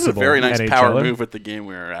serviceable. Kind of a very nice NHLer. power move at the game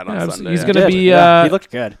we were at on Sunday. He's gonna be. He looked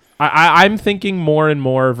good. I'm thinking more and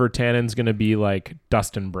more Virtanen's gonna be like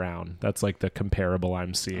Dustin Brown. That's like the comparable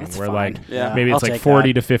I'm seeing. That's where fine. like I'll maybe it's like take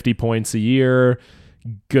 40 that. to 50 points a year.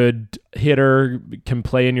 Good hitter, can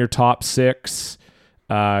play in your top six,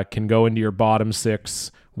 can go into your bottom six,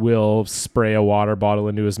 will spray a water bottle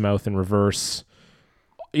into his mouth in reverse.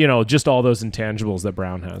 Just all those intangibles that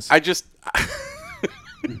Brown has. I just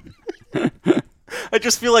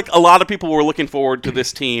feel like a lot of people were looking forward to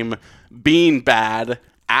this team being bad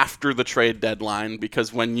after the trade deadline,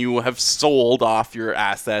 because when you have sold off your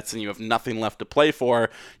assets and you have nothing left to play for,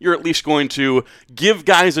 you're at least going to give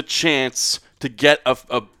guys a chance to get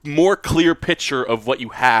a more clear picture of what you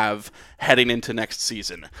have heading into next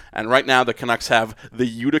season. And right now the Canucks have the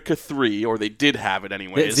Utica 3, or they did have it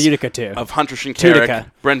anyways. It's the Utica 2. Of Hunter Shinkaruk,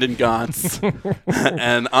 Tutica. Brendan Gaunce,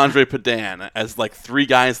 and Andre Padan as like three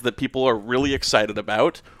guys that people are really excited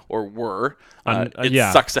about, or were.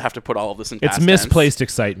 It sucks to have to put all of this in past It's misplaced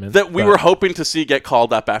excitement. that we were hoping to see get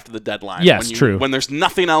called up after the deadline. Yes, true. When there's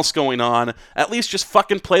nothing else going on, at least just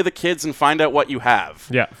fucking play the kids and find out what you have.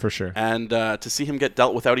 Yeah, for sure. And to see him get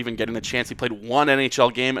dealt without even getting a chance, he played one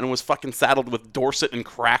NHL game and was fucking saddled with Dorsett and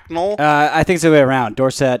Cracknell. I think it's the way around.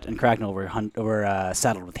 Dorsett and Cracknell were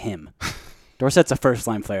saddled with him. Dorsett's a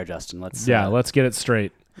first-line player, Justin. Let's get it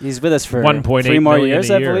straight. He's with us for 1.8 3 more million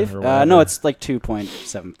years, a I year, believe. or whatever. No, it's like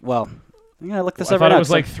 2.7. Well, I'm gonna look this I up thought right it now. was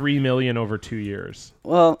like $3 million over 2 years.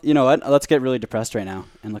 Well, you know what? Let's get really depressed right now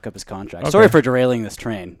and look up his contract. Sorry for derailing this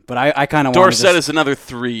train, but I kind of want Dorsett is another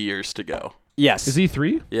 3 years to go. Yes. Is he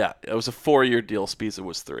 3? Yeah, it was a 4-year deal. Spiza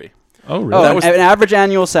was 3. Oh, really? Oh, That was- an average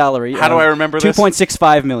annual salary. How do I remember this?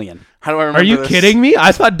 $2.65 million. How do I remember Are you this? kidding me?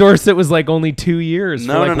 I thought Dorsett was like only 2 years.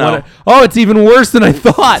 No, for like no. one- Oh, it's even worse than I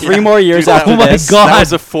thought. 3 more years Dude, after oh my this. God. That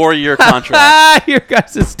was a 4-year contract. Your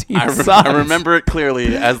guys' team sucks. I remember it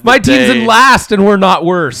clearly as the My team's day, in last, and we're not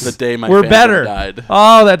worse. The day my we're fandom better. died.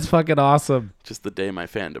 Oh, that's fucking awesome. Just the day my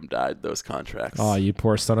fandom died, those contracts. Oh, you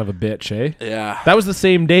poor son of a bitch, eh? Yeah, That was the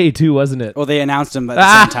same day too, wasn't it? Well, they announced him at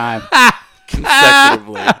the same time.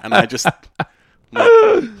 consecutively. And I just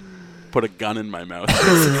like, put a gun in my mouth.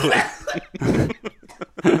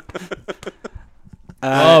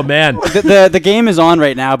 Oh man, The game is on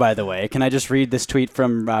right now, by the way. Can I just read this tweet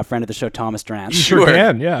from friend of the show, Thomas Drance? sure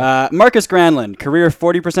can. Yeah. Marcus Granlund, career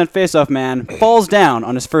 40% faceoff man, falls down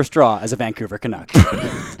on his first draw as a Vancouver Canuck.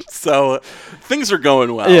 So things are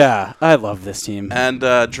going well. Yeah, I love this team. And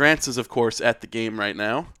Drance is, of course, at the game right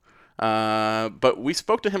now. But we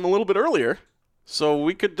spoke to him a little bit earlier, so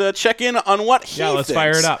we could check in on what he Yeah, let's thinks.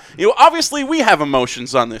 fire it up. You know, obviously, we have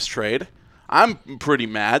emotions on this trade. I'm pretty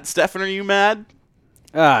mad. Stefan, are you mad?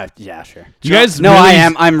 Yeah, sure. You guys, No, really, I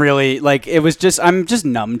am. I'm really like it was just. I'm just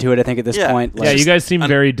numb to it. I think at this Yeah. point. Yeah, Like, you guys seem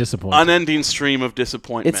very disappointed. Unending stream of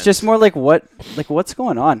disappointment. it's just more like what's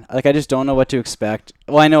going on. Like I just don't know what to expect.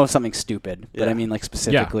 Well, I know something stupid, but Yeah. I mean like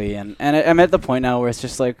specifically, and I'm at the point now where it's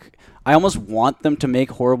just like I almost want them to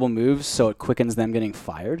make horrible moves so it quickens them getting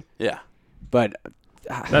fired. Yeah. But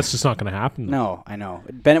That's just not going to happen. no, I know.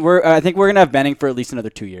 I think we're gonna have Benning for at least another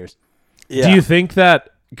 2 years. Yeah. Do you think that?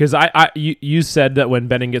 Because you said that when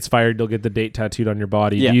Benning gets fired, you'll get the date tattooed on your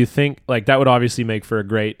body. Yeah. Do you think like that would obviously make for a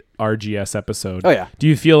great RGS episode? Oh, yeah. Do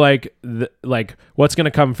you feel like what's going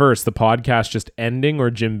to come first, the podcast just ending or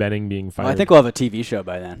Jim Benning being fired? Well, I think we'll have a TV show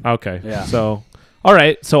by then. Okay. Yeah. So All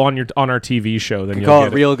right, so on our TV show, then You you'll call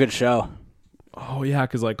get it Real Good Show. Oh yeah,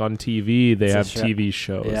 because like on TV they have TV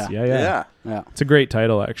shows. Yeah. Yeah. It's a great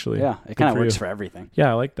title, actually. Yeah, it Good kind of for works you. for everything.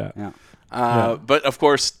 Yeah, I like that. Yeah. But of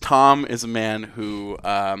course, Tom is a man who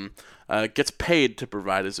gets paid to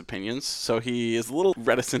provide his opinions, so he is a little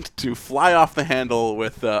reticent to fly off the handle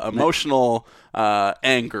with emotional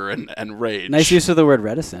anger and rage. Nice use of the word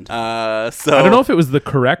reticent. So I don't know if it was the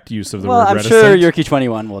correct use of the well, word I'm reticent. sure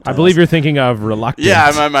Yerky21 will tell I believe us. you're thinking of reluctant.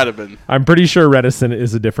 Yeah, I might have been. I'm pretty sure reticent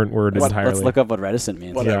is a different word entirely. Let's look up what reticent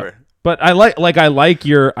means. Whatever. Yeah. But I like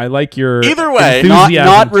your Either way, enthusiasm.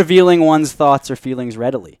 Not revealing one's thoughts or feelings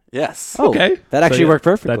readily. Yes. Oh, Okay. That actually worked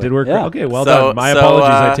perfectly. That did work. Yeah. Okay, well So- done. My so, apologies.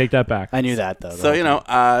 I take that back. I knew that, though. So,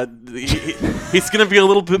 he's going to be a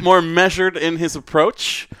little bit more measured in his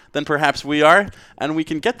approach than perhaps we are, and we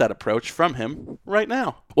can get that approach from him right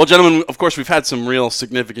now. Well, gentlemen, of course, we've had some real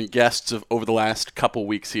significant guests over the last couple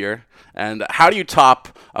weeks here, and how do you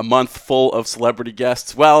top a month full of celebrity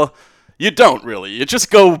guests? Well, you don't really. You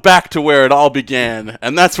just go back to where it all began,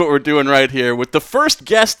 and that's what we're doing right here with the first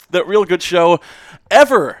guest that Real Good Show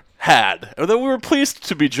ever had, or that we were pleased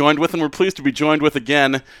to be joined with, and we're pleased to be joined with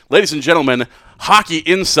again, ladies and gentlemen, hockey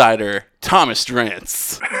insider Thomas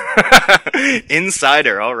Drance.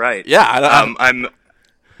 Insider, all right. Yeah, I'm.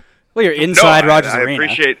 Well, you're inside Rogers I Arena.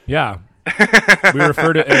 appreciate. Yeah. We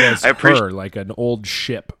refer to it as her, like an old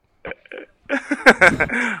ship.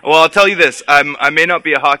 Well, I'll tell you this: I may not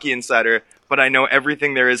be a hockey insider, but I know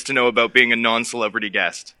everything there is to know about being a non-celebrity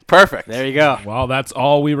guest. perfect. There you go. Well, that's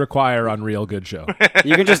all we require on Real Good Show.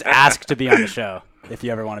 You can just ask to be on the show if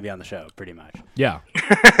you ever want to be on the show, pretty much. Yeah.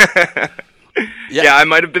 Yeah, I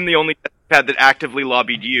might have been the only guest we've had that actively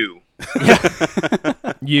lobbied you.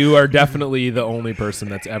 You are definitely the only person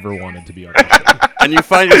that's ever wanted to be on the show. And you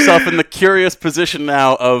find yourself in the curious position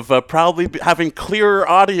now of probably having clearer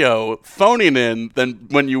audio phoning in than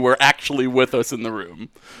when you were actually with us in the room.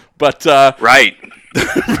 But Right.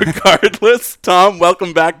 regardless, Tom,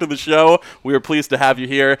 welcome back to the show. We are pleased to have you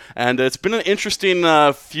here, and it's been an interesting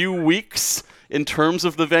few weeks in terms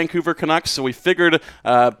of the Vancouver Canucks, so we figured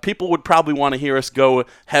people would probably want to hear us go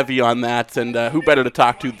heavy on that, and who better to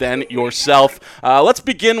talk to than yourself. Let's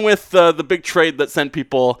begin with the big trade that sent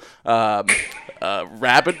people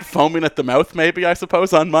rabid, foaming at the mouth, maybe, I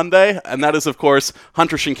suppose, on Monday, and that is, of course,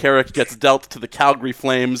 Hunter Shinkaruk gets dealt to the Calgary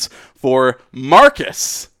Flames for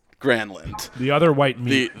Marcus Granlund. The other white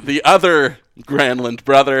meat. The other Granlund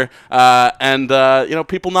brother, and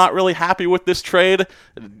people not really happy with this trade.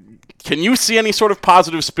 Can you see any sort of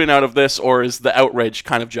positive spin out of this, or is the outrage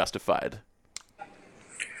kind of justified?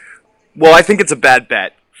 Well, I think it's a bad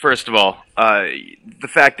bet. First of all, the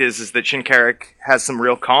fact is that Shinkaruk has some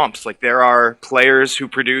real comps. Like, there are players who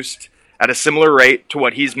produced at a similar rate to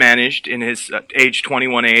what he's managed in his age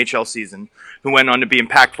 21 AHL season, who went on to be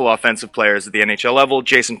impactful offensive players at the NHL level.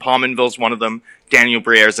 Jason Pominville's one of them. Daniel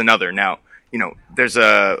Briere's another. Now, there's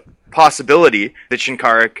a possibility that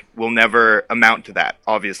Shinkaruk will never amount to that,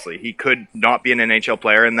 obviously. He could not be an NHL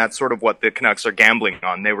player, and that's sort of what the Canucks are gambling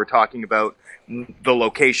on. They were talking about the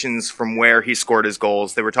locations from where he scored his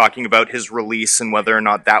goals. They were talking about his release and whether or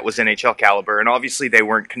not that was NHL caliber, and obviously they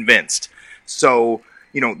weren't convinced. So,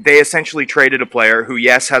 they essentially traded a player who,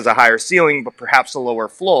 yes, has a higher ceiling, but perhaps a lower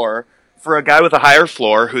floor, for a guy with a higher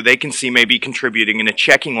floor who they can see may be contributing in a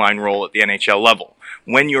checking line role at the NHL level.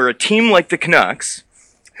 When you're a team like the Canucks,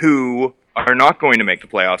 who are not going to make the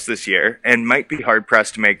playoffs this year and might be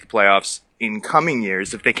hard-pressed to make the playoffs in coming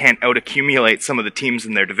years if they can't out-accumulate some of the teams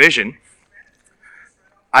in their division,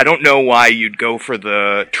 I don't know why you'd go for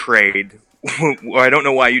the trade. I don't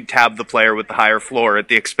know why you'd tab the player with the higher floor at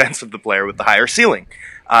the expense of the player with the higher ceiling.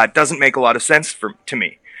 It doesn't make a lot of sense to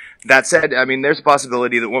me. That said, there's a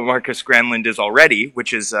possibility that what Marcus Granlund is already,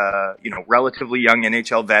 which is relatively young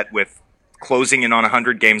NHL vet with closing in on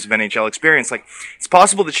 100 games of NHL experience, it's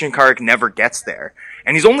possible that Shinkaruk never gets there.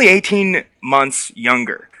 And he's only 18 months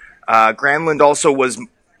younger. Granlund also was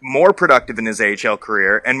more productive in his AHL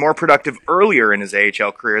career and more productive earlier in his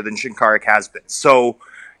AHL career than Shinkaruk has been. So,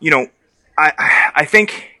 I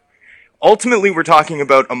think ultimately we're talking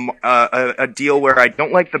about a deal where I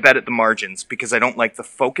don't like the bet at the margins because I don't like the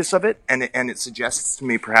focus of it, and it suggests to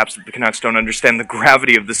me perhaps that the Canucks don't understand the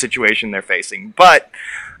gravity of the situation they're facing. But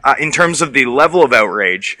in terms of the level of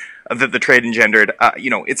outrage that the trade engendered,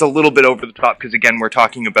 it's a little bit over the top because, again, we're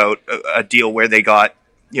talking about a deal where they got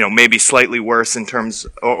maybe slightly worse in terms,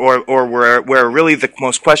 or where really the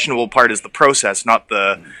most questionable part is the process, not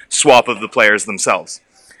the swap of the players themselves.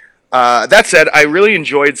 That said, I really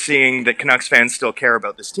enjoyed seeing that Canucks fans still care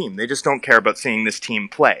about this team. They just don't care about seeing this team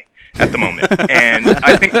play. at the moment. And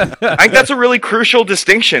I think that's a really crucial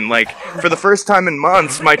distinction. Like, for the first time in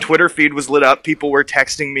months, my Twitter feed was lit up. People were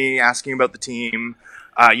texting me, asking about the team.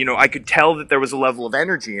 I could tell that there was a level of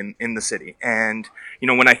energy in the city. And,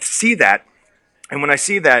 when I see that,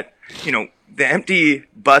 the empty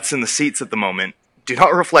butts in the seats at the moment do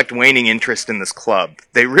not reflect waning interest in this club.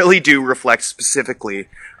 They really do reflect specifically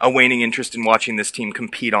a waning interest in watching this team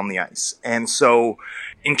compete on the ice. And so,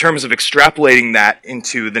 in terms of extrapolating that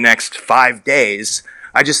into the next 5 days,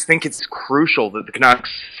 I just think it's crucial that the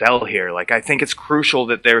Canucks sell here. Like, I think it's crucial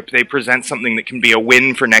that they present something that can be a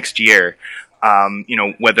win for next year.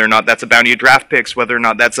 Whether or not that's a bounty of draft picks, whether or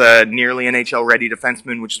not that's a nearly NHL-ready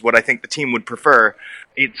defenseman, which is what I think the team would prefer.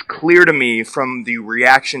 It's clear to me from the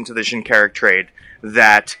reaction to the Shinkarik trade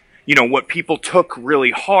that, what people took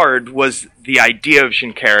really hard was the idea of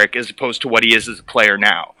Shinkarik as opposed to what he is as a player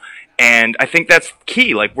now. And I think that's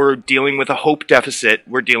key. Like, we're dealing with a hope deficit.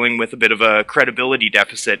 We're dealing with a bit of a credibility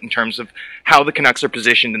deficit in terms of how the Canucks are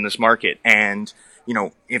positioned in this market. And,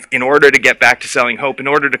 if in order to get back to selling hope, in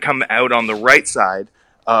order to come out on the right side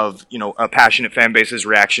of, a passionate fan base's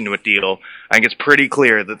reaction to a deal, I think it's pretty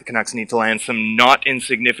clear that the Canucks need to land some not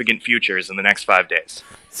insignificant futures in the next 5 days.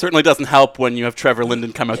 Certainly doesn't help when you have Trevor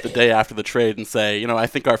Linden come out the day after the trade and say, I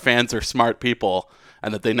think our fans are smart people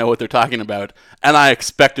and that they know what they're talking about. And I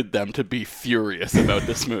expected them to be furious about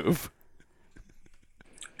this move.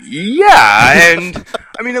 Yeah, and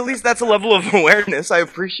I mean, at least that's a level of awareness. I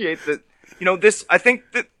appreciate that. I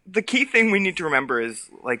think that the key thing we need to remember is,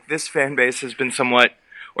 like, this fan base has been somewhat,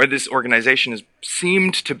 or this organization has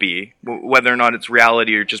seemed to be, whether or not it's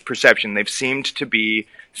reality or just perception, they've seemed to be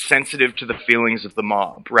sensitive to the feelings of the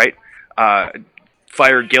mob, right?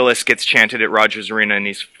 Fire Gillis gets chanted at Rogers Arena and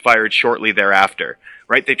he's fired shortly thereafter,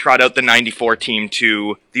 right? They trot out the 94 team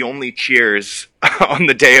to the only cheers on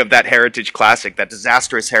the day of that Heritage Classic, that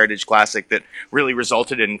disastrous Heritage Classic that really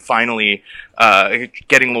resulted in finally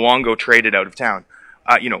getting Luongo traded out of town.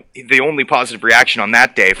 The only positive reaction on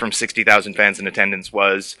that day from 60,000 fans in attendance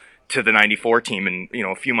was to the 94 team. And,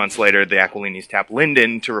 a few months later, the Aquilinis tapped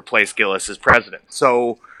Linden to replace Gillis as president.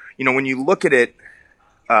 So, when you look at it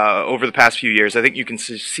over the past few years, I think you can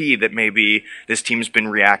see that maybe this team's been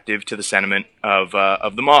reactive to the sentiment of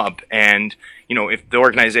the mob. And, if the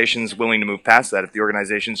organization's willing to move past that, if the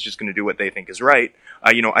organization's just going to do what they think is right,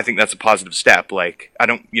 I think that's a positive step. Like,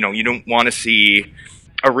 you don't want to see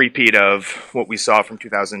a repeat of what we saw from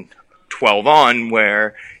 2012 on,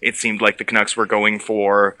 where it seemed like the Canucks were going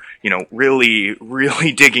for, really,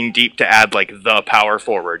 really digging deep to add, like, the power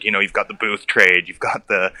forward. You've got the Booth trade, you've got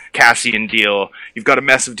the Cassian deal, you've got a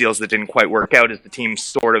mess of deals that didn't quite work out as the team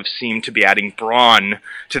sort of seemed to be adding brawn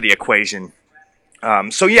to the equation.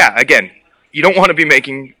 Again, you don't want to be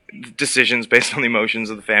making decisions based on the emotions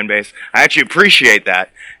of the fan base. I actually appreciate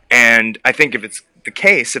that. And I think if that's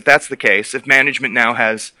the case, if management now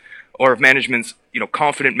has, or if management's,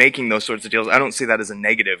 confident making those sorts of deals, I don't see that as a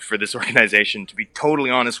negative for this organization, to be totally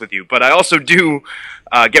honest with you. But I also do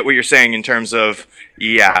get what you're saying in terms of,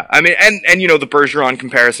 yeah, I mean, and the Bergeron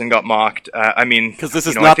comparison got mocked. Because this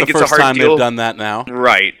is not the first time they've done that now.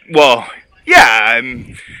 Right. Well, yeah,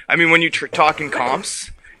 I mean, when you talk in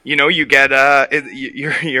comps, you get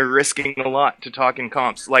you're risking a lot to talk in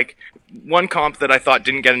comps. Like, one comp that I thought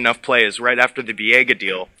didn't get enough play is right after the Biega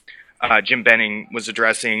deal. Jim Benning was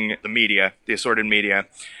addressing the media, the assorted media,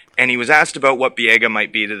 and he was asked about what Biega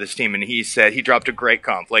might be to this team, and he said he dropped a great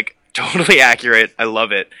comp, like, totally accurate. I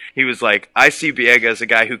love it. He was like, I see Biega as a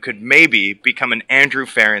guy who could maybe become an Andrew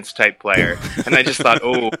Ference type player, and I just thought,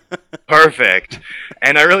 oh, perfect.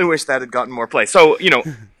 And I really wish that had gotten more play. So,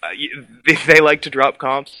 they like to drop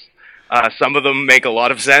comps. Some of them make a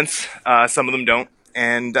lot of sense. Some of them don't.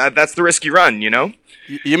 And that's the risk you run, You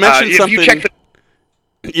mentioned something.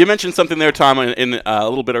 You mentioned something there, Tom, in a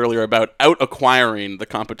little bit earlier about out-acquiring the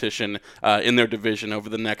competition in their division over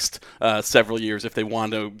the next several years if they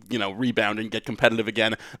want to, rebound and get competitive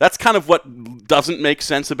again. That's kind of what doesn't make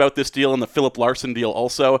sense about this deal, and the Philip Larson deal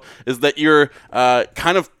also, is that you're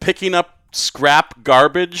kind of picking up scrap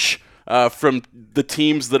garbage from the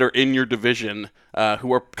teams that are in your division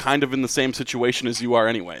who are kind of in the same situation as you are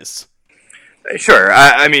anyways. Sure.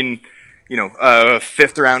 I mean, a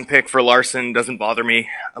fifth-round pick for Larson doesn't bother me.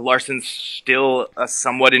 Larson's still a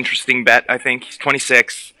somewhat interesting bet, I think. He's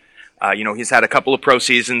 26. He's had a couple of pro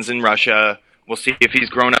seasons in Russia. We'll see if he's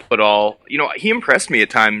grown up at all. He impressed me at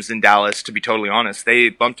times in Dallas, to be totally honest. They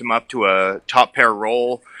bumped him up to a top-pair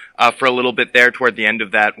role for a little bit there toward the end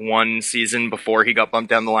of that one season before he got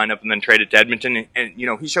bumped down the lineup and then traded to Edmonton. And,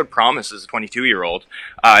 he showed promise as a 22-year-old.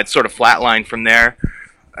 It's sort of flatlined from there.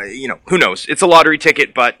 Who knows? It's a lottery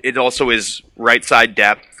ticket, but it also is right side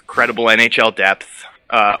depth, credible NHL depth,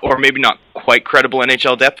 or maybe not quite credible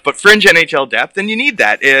NHL depth, but fringe NHL depth, and you need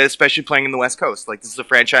that, especially playing in the West Coast. Like, this is a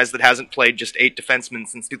franchise that hasn't played just 8 defensemen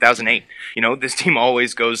since 2008. You know, this team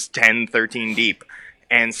always goes 10, 13 deep.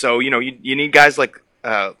 And so, you know, you need guys like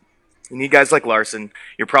Larson.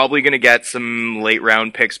 You're probably going to get some late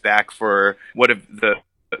round picks back for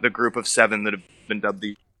the group of 7 that have been dubbed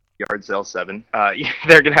the yard sale 7.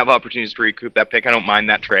 They're going to have opportunities to recoup that pick. I don't mind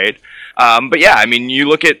that trade. But yeah, I mean, you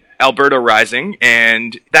look at Alberta Rising,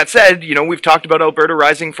 and that said, you know, we've talked about Alberta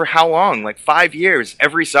Rising for how long? Like 5 years.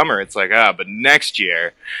 Every summer, it's like, but next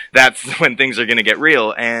year, that's when things are going to get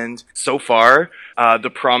real. And so far,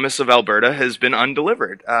 the promise of Alberta has been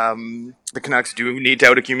undelivered. The Canucks do need to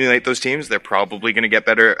out-accumulate those teams. They're probably going to get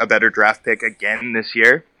a better draft pick again this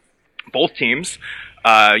year. Both teams.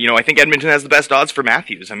 You know, I think Edmonton has the best odds for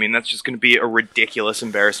Matthews. I mean, that's just going to be a ridiculous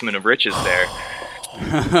embarrassment of riches there.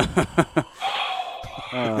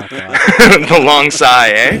 The long sigh,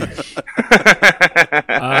 eh?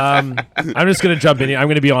 I'm just going to jump in here. I'm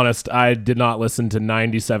going to be honest. I did not listen to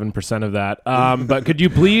 97% of that. But could you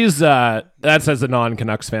please, that's as a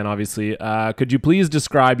non-Canucks fan, obviously, could you please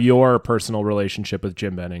describe your personal relationship with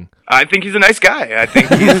Jim Benning? I think he's a nice guy. I think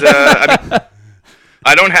he's,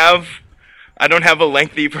 I don't have a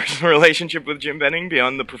lengthy personal relationship with Jim Benning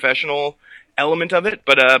beyond the professional element of it,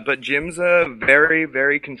 but Jim's a very,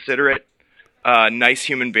 very considerate, nice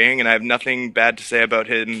human being, and I have nothing bad to say about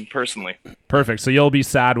him personally. Perfect. So you'll be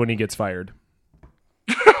sad when he gets fired.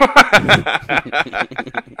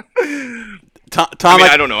 Tom, I mean,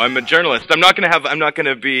 I don't know. I'm a journalist. I'm not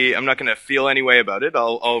gonna feel any way about it.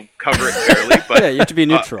 I'll cover it fairly, but yeah, you have to be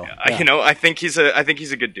neutral. You know, I think he's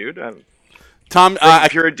a good dude. Tom,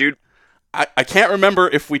 if you're a dude. I can't remember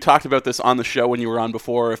if we talked about this on the show when you were on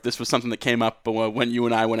before, if this was something that came up when you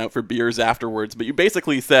and I went out for beers afterwards, but you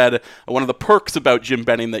basically said one of the perks about Jim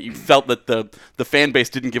Benning that you felt that the fan base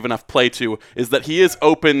didn't give enough play to is that he is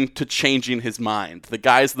open to changing his mind. The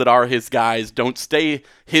guys that are his guys don't stay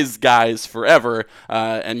his guys forever,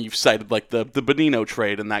 and you've cited like the Bonino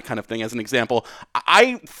trade and that kind of thing as an example.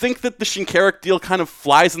 I think that the Shinkarik deal kind of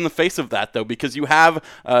flies in the face of that, though, because you have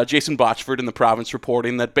Jason Botchford in the province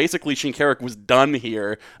reporting that basically Shinkarik was done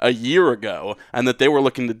here a year ago, and that they were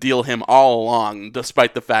looking to deal him all along,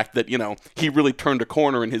 despite the fact that, you know, he really turned a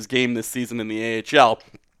corner in his game this season in the AHL.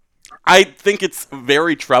 I think it's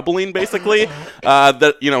very troubling, basically,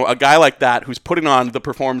 that, you know, a guy like that who's putting on the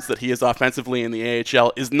performance that he is offensively in the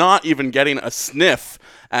AHL is not even getting a sniff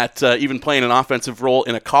at even playing an offensive role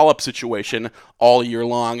in a call-up situation all year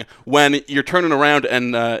long, when you're turning around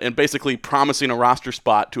and basically promising a roster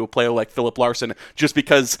spot to a player like Philip Larson just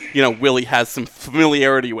because, you know, Willie has some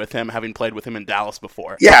familiarity with him, having played with him in Dallas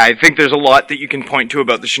before. Yeah, I think there's a lot that you can point to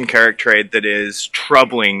about the Shinkarik trade that is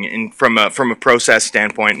troubling from a process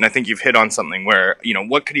standpoint, and I think you've hit on something where, you know,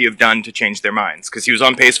 what could he have done to change their minds? Because he was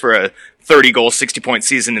on pace for a 30-goal, 60-point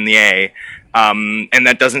season in the A, and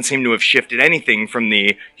that doesn't seem to have shifted anything from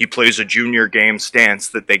the he plays a junior game stance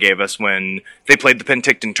that they gave us when they played the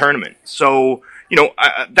Penticton tournament. So, you know,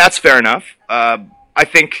 that's fair enough. I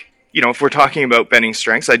think, you know, if we're talking about Benning's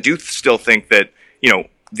strengths, I do still think that, you know,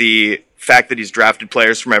 the fact that he's drafted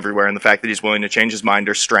players from everywhere and the fact that he's willing to change his mind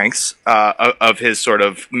are strengths of his sort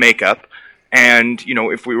of makeup. And, you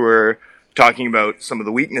know, if we were talking about some of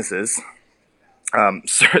the weaknesses,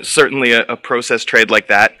 certainly a process trade like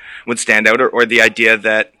that would stand out, or the idea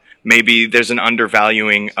that maybe there's an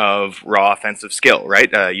undervaluing of raw offensive skill,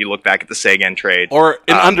 right? You look back at the Sagan trade. Or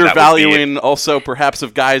an undervaluing also perhaps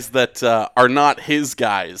of guys that are not his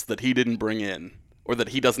guys that he didn't bring in, or that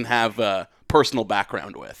he doesn't have a personal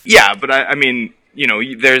background with. Yeah, but I mean, you know,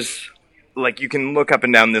 there's, like, you can look up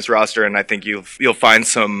and down this roster, and I think you'll find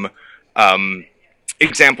some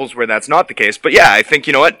examples where that's not the case. But yeah, I think,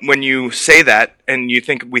 you know what, when you say that, and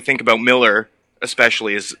we think about Miller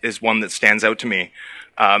especially is one that stands out to me.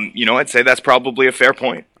 You know, I'd say that's probably a fair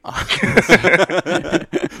point. Well,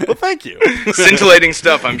 thank you. Scintillating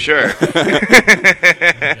stuff, I'm sure.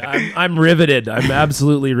 I'm riveted. I'm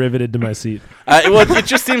absolutely riveted to my seat. Well, it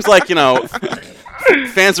just seems like, you know,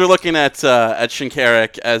 fans are looking at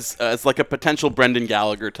Shinkarik as like a potential Brendan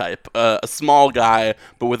Gallagher type, a small guy,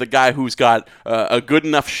 but with a guy who's got a good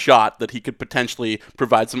enough shot that he could potentially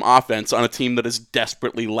provide some offense on a team that is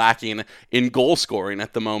desperately lacking in goal scoring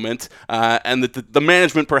at the moment, and that the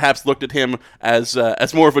management perhaps looked at him as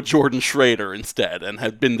more of a Jordan Schrader instead, and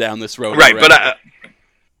had been down this road. Right,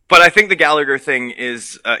 but I think the Gallagher thing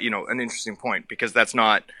is you know, an interesting point, because that's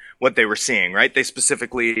not what they were seeing, right? They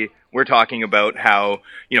specifically were talking about how,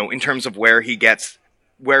 you know, in terms of where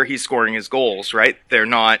he's scoring his goals, right? They're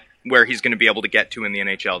not where he's going to be able to get to in the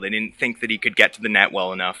NHL. They didn't think that he could get to the net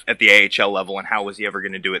well enough at the AHL level, and how was he ever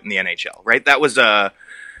going to do it in the NHL, right? That was I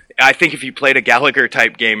think if he played a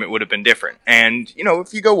Gallagher-type game, it would have been different. And,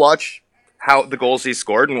 if you go watch how the goals he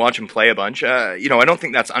scored and watch him play a bunch, I don't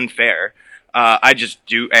think that's unfair. I just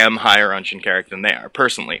am higher on Shinkarik than they are,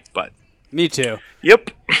 personally, but... Me too.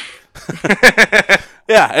 Yep.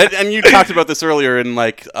 Yeah, and you talked about this earlier in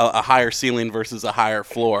like a higher ceiling versus a higher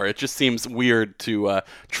floor. It just seems weird to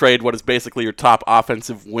trade what is basically your top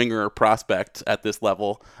offensive winger prospect at this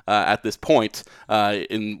level, at this point,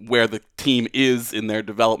 in where the team is in their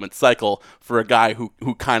development cycle, for a guy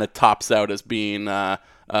who kind of tops out as being a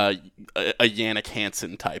Jannik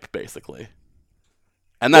Hansen type, basically.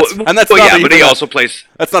 And that's but he also plays.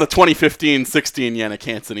 That's not a 2015-16 Jannik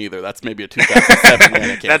Hansen either. That's maybe a 2007 Jannik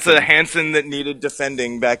Hansen. That's a Hansen that needed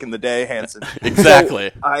defending back in the day, Hansen.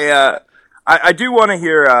 Exactly. So, I do want to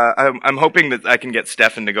hear. I'm hoping that I can get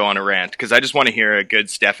Stefan to go on a rant, because I just want to hear a good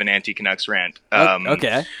Stefan anti-Canucks rant.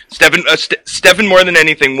 Okay. Stefan, more than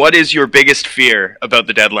anything, what is your biggest fear about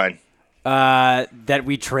the deadline? That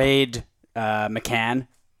we trade McCann,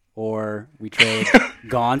 or we trade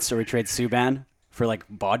Gauntz, or we trade Subban for like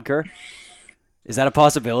Bodker. Is that a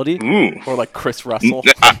possibility? Ooh. Or like Chris Russell.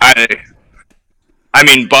 I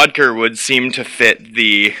mean, Bodker would seem to fit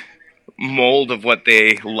the mold of what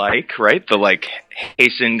they like, right? The like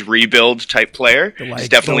hastened rebuild type player. He's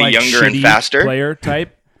definitely younger and faster. Player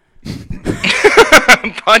type.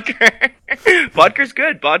 Bodker's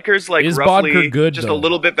good. Bodker's like Is roughly Bodker good, just though? a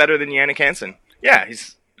little bit better than Jannik Hansen. Yeah,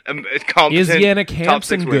 he's competent. Is Jannik top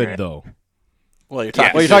six Hansen winger. good though? Well, you're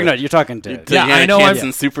Yeah. talking. You're talking to. Yeah, I Jannik know. Hansen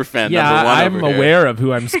superfan Yeah, number one I'm over here. aware of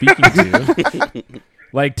who I'm speaking to.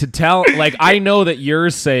 I know that you're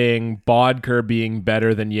saying Bodker being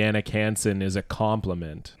better than Jannik Hansen is a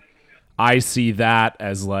compliment. I see that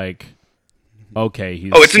as like, okay,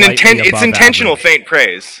 he's Oh, it's slightly above intentional average. faint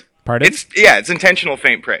praise. Pardon? It's intentional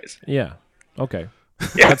faint praise. Yeah. Okay.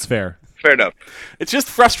 Yeah. That's fair. Fair enough. It's just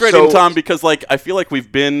frustrating, So- Tom, because I feel like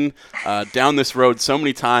we've been down this road so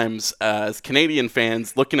many times as Canadian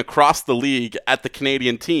fans, looking across the league at the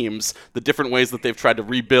Canadian teams, the different ways that they've tried to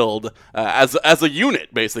rebuild as a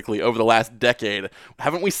unit, basically, over the last decade.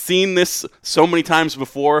 Haven't we seen this so many times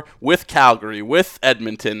before with Calgary, with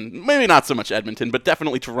Edmonton, maybe not so much Edmonton, but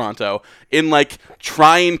definitely Toronto, in like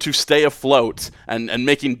trying to stay afloat and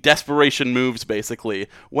making desperation moves, basically,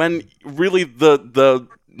 when really the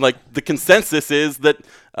consensus is that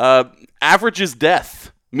average is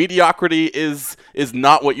death. Mediocrity is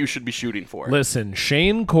not what you should be shooting for. Listen,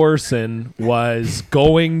 Shane Corson was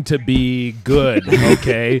going to be good,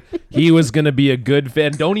 okay? He was going to be a good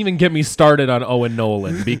fan. Don't even get me started on Owen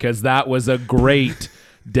Nolan, because that was a great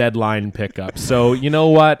deadline pickup. So, you know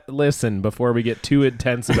what? Listen, before we get too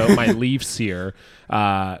intense about my Leafs here,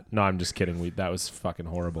 no, I'm just kidding. That was fucking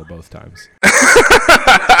horrible both times.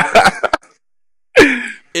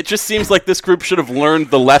 It just seems like this group should have learned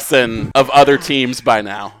the lesson of other teams by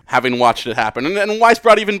now, having watched it happen. And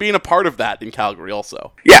Weisbrod even being a part of that in Calgary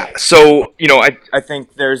also. Yeah, so, I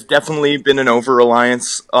think there's definitely been an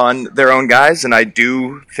over-reliance on their own guys, and I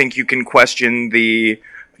do think you can question the,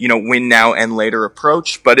 win now and later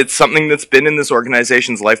approach, but it's something that's been in this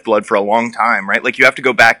organization's lifeblood for a long time, right? Like, you have to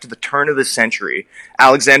go back to the turn of the century,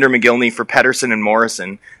 Alexander McGillney for Pettersson and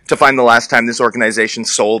Morrison, to find the last time this organization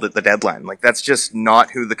sold at the deadline. Like, that's just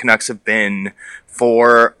not who the Canucks have been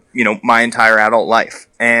for, my entire adult life.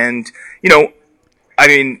 And,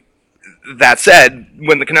 that said,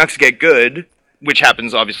 when the Canucks get good, which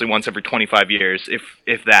happens obviously once every 25 years,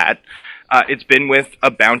 if that, it's been with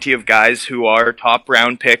a bounty of guys who are top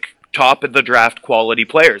round pick, top of the draft quality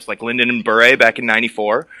players, like Linden and Bure back in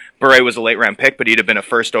 '94. Bure was a late round pick, but he'd have been a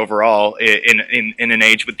first overall in an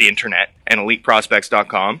age with the internet and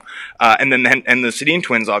eliteprospects.com. And the Sedin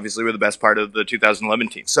twins obviously were the best part of the 2011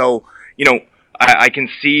 team. So, I can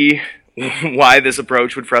see why this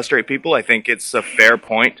approach would frustrate people. I think it's a fair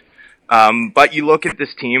point. But you look at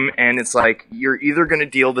this team and it's like, you're either going to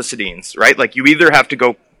deal the Sedins, right? Like, you either have to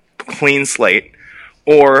go clean slate,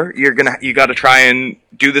 or you got to try and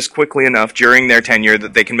do this quickly enough during their tenure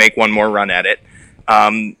that they can make one more run at it.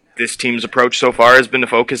 This team's approach so far has been to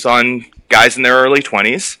focus on guys in their early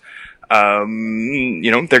 20s. They're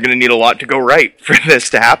going to need a lot to go right for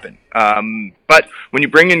this to happen. But when you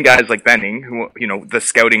bring in guys like Benning, who, the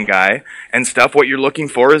scouting guy and stuff, what you're looking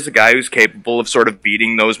for is a guy who's capable of sort of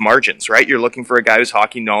beating those margins, right? You're looking for a guy whose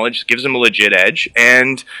hockey knowledge gives him a legit edge,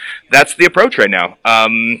 and that's the approach right now.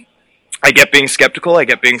 I get being skeptical. I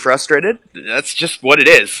get being frustrated. That's just what it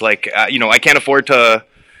is. Like, I can't afford to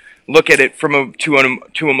look at it from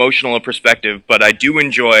too emotional a perspective, but I do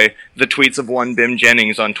enjoy the tweets of one Bim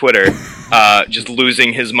Jennings on Twitter, just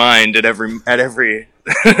losing his mind at every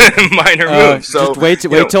minor move. So just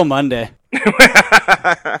wait till Monday.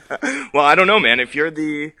 Well, I don't know, man. If you're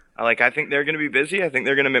I think they're going to be busy. I think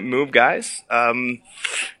they're going to move guys.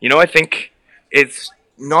 I think it's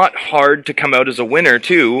not hard to come out as a winner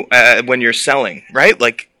too when you're selling, right?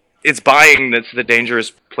 Like, it's buying that's the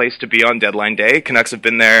dangerous place to be on deadline day. Canucks have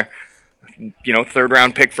been there, third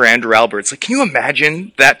round pick for Andrew Alberts. Like, can you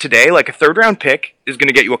imagine that today? Like, a third round pick is going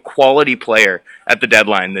to get you a quality player at the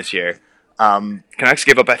deadline this year. Canucks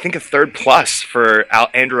gave up, I think, a third plus for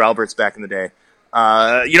Andrew Alberts back in the day.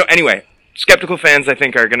 Anyway, skeptical fans, I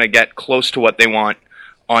think, are going to get close to what they want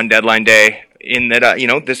on deadline day, in that,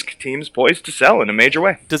 this team's poised to sell in a major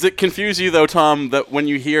way. Does it confuse you, though, Tom, that when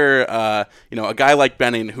you hear, a guy like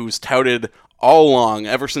Benning, who's touted all along,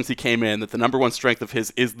 ever since he came in, that the number one strength of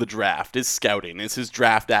his is the draft, is scouting, is his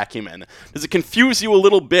draft acumen, does it confuse you a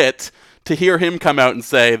little bit to hear him come out and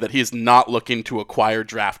say that he's not looking to acquire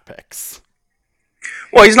draft picks?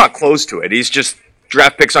 Well, he's not close to it. He's just,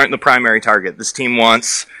 draft picks aren't the primary target. This team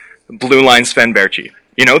wants blue line Sven Berchi.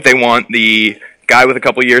 They want the guy with a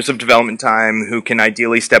couple years of development time who can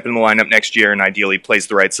ideally step in the lineup next year and ideally plays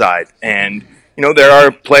the right side. And, there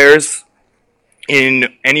are players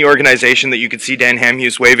in any organization that you could see Dan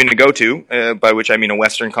Hamhuis waving to go to, by which I mean a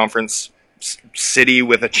Western Conference city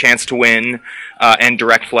with a chance to win and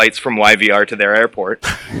direct flights from YVR to their airport.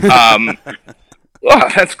 Well,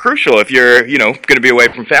 that's crucial if you're, going to be away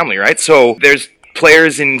from family, right? So there's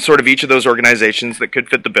players in sort of each of those organizations that could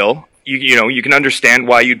fit the bill. You can understand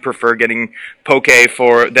why you'd prefer getting Poke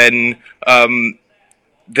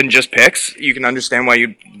than just picks. You can understand why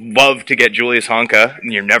you'd love to get Julius Honka,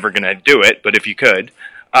 and you're never going to do it, but if you could,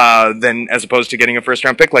 then as opposed to getting a first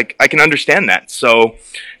round pick, like, I can understand that. So,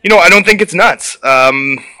 I don't think it's nuts,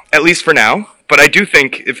 at least for now. But I do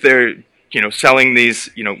think if they're, selling these,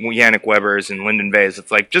 Yannick Webers and Lyndon Bays,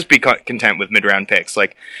 it's like, just be content with mid-round picks.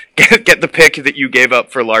 Like, get the pick that you gave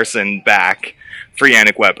up for Larson back for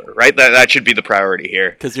Yannick Weber, right? That should be the priority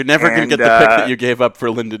here. Because you're never going to get the pick that you gave up for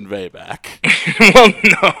Lyndon Vey back. Well,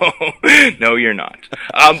 no, you're not.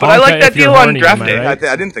 But I like that deal on draft day. Right?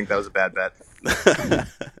 I didn't think that was a bad bet.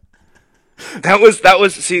 That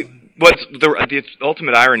was. See, what's the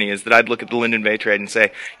ultimate irony is that I'd look at the Lyndon Vey trade and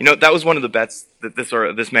say, that was one of the bets that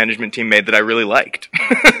this management team made that I really liked.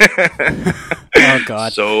 Oh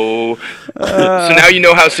God. So now you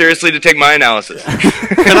know how seriously to take my analysis.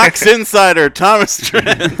 Canucks insider Thomas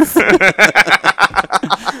Drance.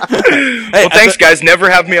 Well, thanks, guys. Never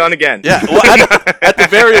have me on again. Yeah. Well, at the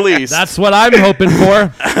very least, that's what I'm hoping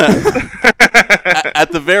for.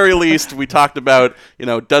 At the very least, we talked about,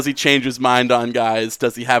 does he change his mind on guys?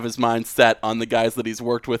 Does he have his mind set on the guys that he's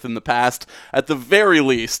worked with in the past? At the very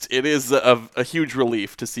least, it is a huge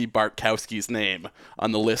relief to see Bartkowski's name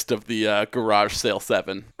on the list of the garage sale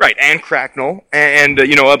 7. Right, and Cracknell, and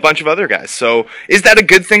a bunch of other guys. So is that a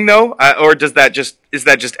good thing, though? Or is that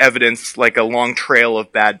just evidence, like a long trail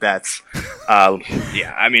of bad bets?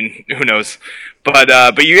 Yeah, I mean, who knows? But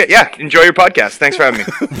enjoy your podcast. Thanks for having me.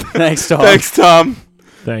 Thanks, Tom.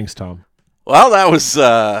 Thanks, Tom. Well, that was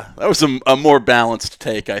a more balanced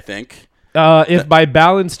take, I think. If by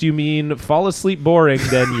balanced you mean fall asleep boring,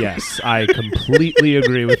 then yes, I completely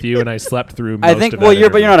agree with you, and I slept through most of it. But you're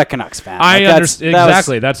not a Canucks fan. I understand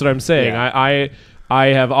exactly. That's what I'm saying. Yeah. I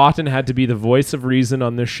have often had to be the voice of reason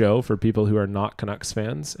on this show for people who are not Canucks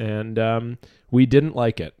fans, and we didn't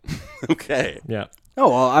like it. Okay. Yeah. Oh,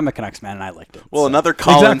 well, I'm a Canucks man, and I liked it. Well, another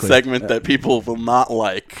call-in segment that people will not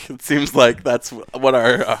like. It seems like that's what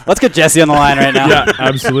our... Let's get Jesse on the line right now. Yeah,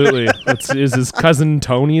 absolutely. Is his cousin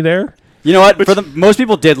Tony there? You know what? Most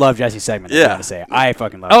people did love Jesse's segment. Yeah, I gotta say, I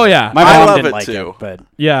fucking love it. Oh yeah, my mom didn't like too. it, but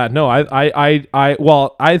yeah, no,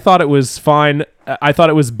 I thought it was fine. I thought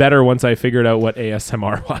it was better once I figured out what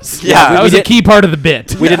ASMR was. Yeah, that was a key part of the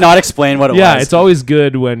bit. We did not explain what it was. Yeah, it's always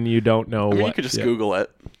good when you don't know what. You could just Google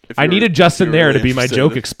it. I needed Justin there to be my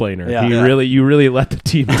joke explainer. Yeah. You really let the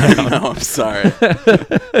team down. No, I'm sorry.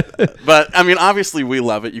 But I mean, obviously we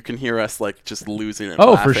love it. You can hear us like just losing it.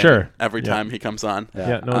 Oh, for sure. Every time he comes on.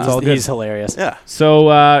 Yeah, no, it's all good. He's hilarious. Yeah.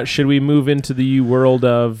 So should we move into the world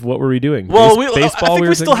of what were we doing? Well, baseball. I think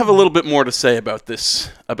we still have a little bit more to say about this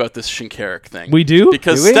Shinkarik thing. We do?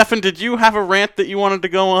 Because Stefan, did you have a rant that you wanted to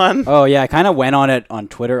go on? Oh yeah, I kind of went on it on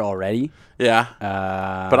Twitter already. Yeah,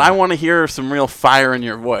 but I want to hear some real fire in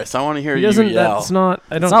your voice. I want to hear you yell. It's not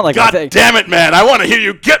like God damn it, man! I want to hear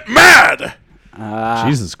you get mad.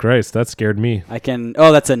 Jesus Christ, that scared me. I can.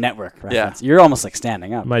 Oh, that's a network reference. Yeah. You're almost like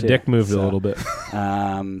standing up. My dick moved a little bit.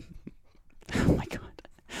 Oh my God.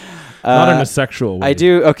 Not in a sexual way. I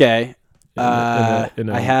do. Okay. In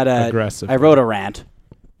a I had a aggressive. I wrote a rant,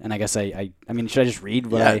 and I guess I mean, should I just read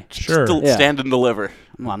what I? Sure. Yeah. Stand and deliver.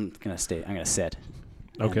 Well, I'm gonna sit.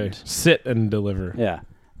 Okay. And- Sit and deliver. Yeah.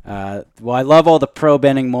 Well, I love all the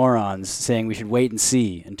pro-bending morons saying we should wait and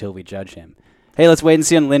see until we judge him. Hey, let's wait and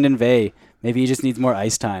see on Lyndon Vey. Maybe he just needs more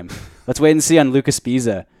ice time. Let's wait and see on Lucas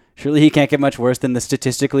Pisa. Surely he can't get much worse than the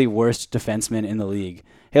statistically worst defenseman in the league.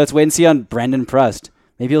 Hey, let's wait and see on Brendan Prust.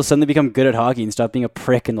 Maybe he'll suddenly become good at hockey and stop being a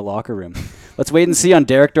prick in the locker room. Let's wait and see on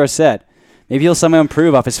Derek Dorsett. Maybe he'll somehow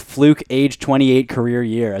improve off his fluke age 28 career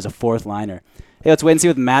year as a fourth liner. Hey, let's wait and see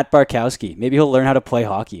with Matt Barkowski. Maybe he'll learn how to play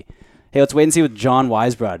hockey. Hey, let's wait and see with John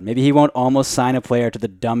Weisbrod. Maybe he won't almost sign a player to the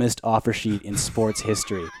dumbest offer sheet in sports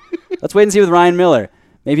history. Let's wait and see with Ryan Miller.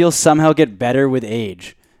 Maybe he'll somehow get better with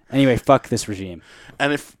age. Anyway, fuck this regime.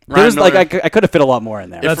 And if There's Ryan Miller, I could have fit a lot more in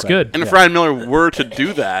there. That's good. and if Ryan Miller were to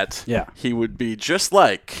do that, Yeah. he would be just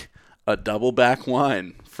like a double back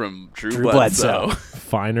wine from Drew Bledsoe.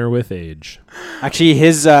 Finer with age. Actually,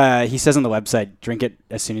 he says on the website, drink it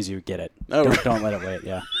as soon as you get it. Oh, right. Don't let it wait.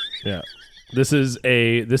 Yeah. Yeah. This is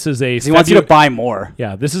a. He wants you to buy more.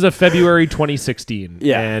 Yeah, this is a February 2016,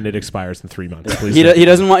 Yeah. and it expires in 3 months. Please He don't-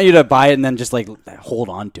 doesn't want you to buy it and then just like hold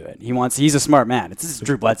on to it. He's a smart man. This is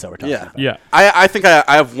Drew Bledsoe we're talking about. Yeah. I think I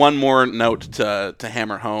have one more note to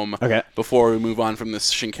hammer home Okay. before we move on from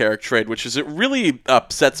this Shinkarik trade, which is it really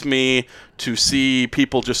upsets me to see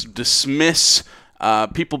people just dismiss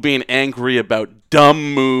people being angry about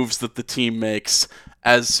dumb moves that the team makes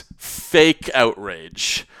as fake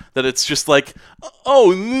outrage. That it's just like,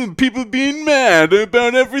 oh, people being mad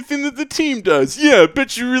about everything that the team does. Yeah, I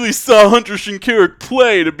bet you really saw Hunter Shinkarik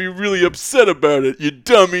play to be really upset about it, you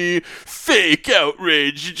dummy. Fake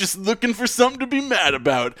outrage. You're just looking for something to be mad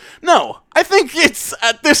about. No, I think it's,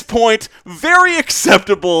 at this point, very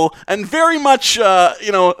acceptable and very much,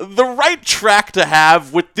 the right track to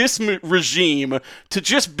have with this regime to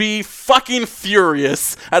just be fucking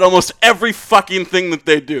furious at almost every fucking thing that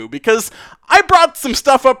they do. Because I brought some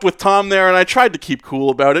stuff up with Tom there, and I tried to keep cool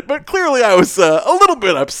about it, but clearly I was a little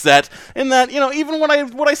bit upset in that, even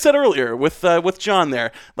what I said earlier with John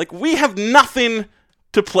there, like, we have nothing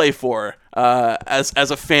to play for as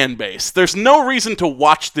a fan base. There's no reason to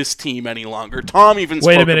watch this team any longer. Tom even spoke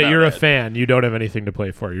Wait a minute, about you're a it. fan. You don't have anything to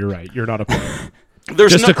play for. You're right. You're not a player.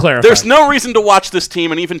 To clarify. There's no reason to watch this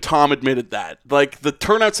team, and even Tom admitted that. Like, the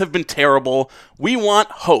turnouts have been terrible. We want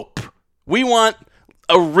hope. We want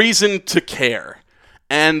a reason to care.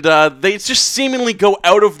 And they just seemingly go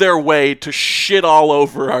out of their way to shit all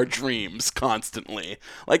over our dreams constantly.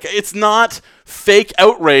 Like, it's not fake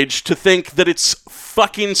outrage to think that it's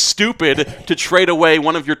fucking stupid to trade away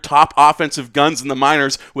one of your top offensive guns in the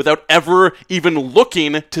minors without ever even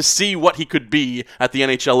looking to see what he could be at the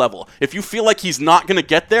NHL level. If you feel like he's not going to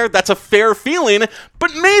get there, that's a fair feeling,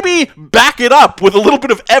 but maybe back it up with a little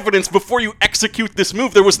bit of evidence before you execute this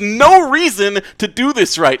move. There was no reason to do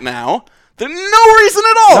this right now. There's no reason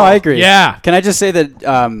at all. No, I agree. Yeah. Can I just say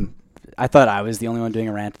that I thought I was the only one doing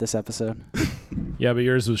a rant this episode? Yeah, but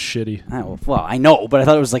yours was shitty. Well, I know, but I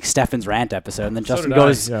thought it was like Stefan's rant episode, and then Justin did I,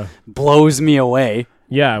 goes, yeah. blows me away.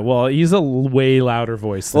 Yeah, well, he's a way louder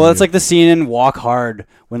voice. Well, than it's you. like the scene in Walk Hard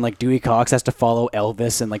when like Dewey Cox has to follow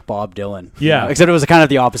Elvis and like Bob Dylan. Yeah. Except it was kind of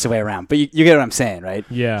the opposite way around. But you get what I'm saying, right?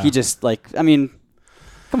 Yeah. He just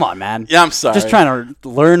come on, man. Yeah, I'm sorry. Just trying to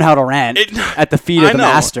learn how to rant at the feet of the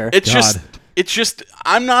master. It's just,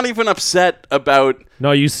 I'm not even upset about.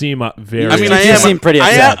 No, you seem very. I mean, You seem pretty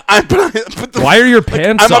upset. Why are your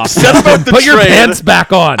pants I'm off? upset about the Put your trade. pants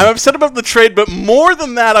back on. I'm upset about the trade, but more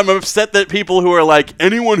than that, I'm upset that people who are like,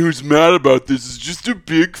 anyone who's mad about this is just a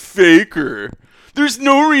big faker. There's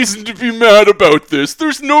no reason to be mad about this.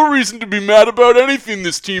 There's no reason to be mad about anything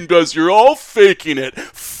this team does. You're all faking it.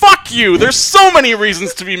 Fuck you. There's so many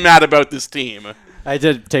reasons to be mad about this team. I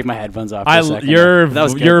did take my headphones off for a second. That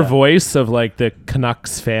was good, your though. voice of like the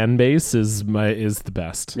Canucks fan base is the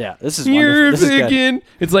best. Yeah, this is You're wonderful. This is good. thinking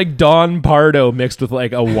it's like Don Pardo mixed with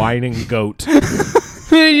like a whining goat.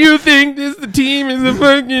 You think the team is a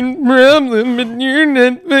fucking problem, but you're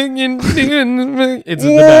not fucking doing it's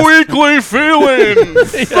the best. Weekly feeling.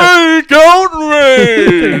 Fake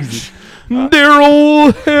outrage.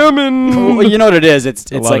 Daryl Hammond. Well, you know what it is? It's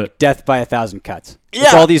love like it. death by 1,000 cuts. Yeah.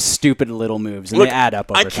 It's all these stupid little moves, and Look, they add up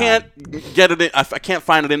over I time. can't get it. I can't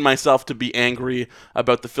find it in myself to be angry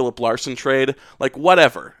about the Philip Larson trade. Like,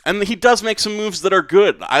 whatever. And he does make some moves that are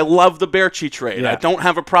good. I love the Berchi trade. Yeah. I don't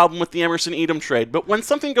have a problem with the Emerson Edom trade. But when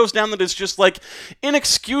something goes down that is just like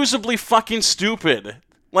inexcusably fucking stupid,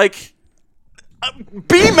 like.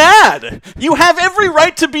 Be mad. You have every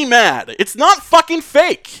right to be mad. It's not fucking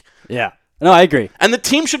fake. Yeah. No, I agree. And the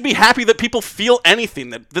team should be happy that people feel anything,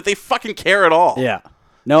 that they fucking care at all. Yeah.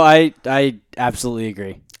 No, I absolutely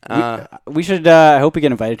agree. We should. I hope we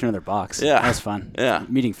get invited to another box. Yeah. That was fun. Yeah.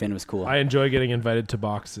 Meeting Finn was cool. I enjoy getting invited to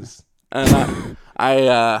boxes. And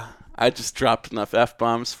I just dropped enough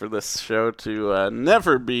F-bombs for this show to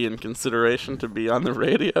never be in consideration to be on the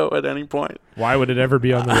radio at any point. Why would it ever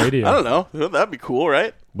be on the radio? I don't know. That'd be cool,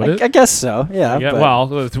 right? I guess so. Yeah. Yeah, but-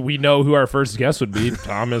 well, we know who our first guest would be.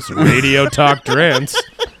 Thomas Radio Talk Drance.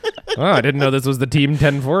 Oh, I didn't know this was the Team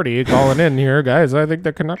 1040 calling in here, guys. I think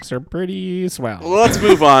the Canucks are pretty swell. Well, let's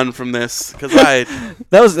move on from this because that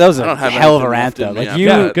was a don't have hell of a anything rant left in though. me. Like you,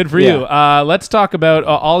 Yeah, good for you. Let's talk about.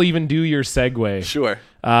 I'll even do your segue. Sure.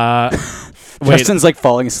 Wait, Justin's like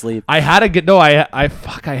falling asleep. I had a good. No, I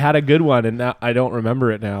had a good one, and now I don't remember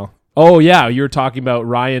it now. Oh yeah, you were talking about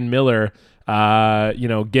Ryan Miller.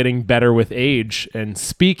 Getting better with age. And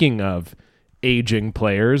speaking of aging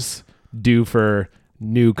players due for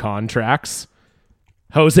new contracts,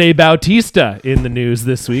 Jose Bautista in the news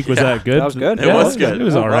this week. Was that good? That was good. It was good. It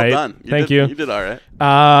was all well right. Done. Thank you. You did all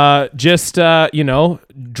right. Just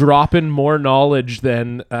dropping more knowledge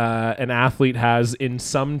than an athlete has in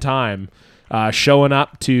some time. Showing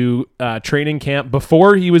up to training camp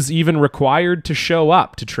before he was even required to show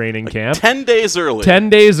up to training camp. 10 days early. 10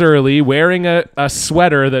 days early, wearing a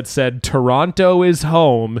sweater that said Toronto is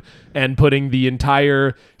home and putting the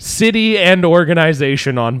entire city and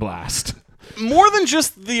organization on blast. More than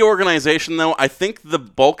just the organization, though, I think the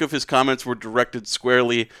bulk of his comments were directed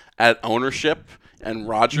squarely at ownership and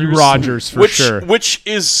Rogers. For sure. Which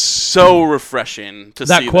is so refreshing to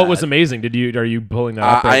see. That quote was amazing. Are you pulling that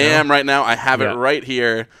up right I now? am right now. I have it right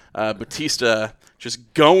here. Batista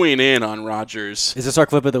just going in on Rogers. Is this our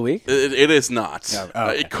clip of the week? It is not.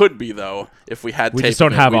 okay. It could be, though, if we had We tape just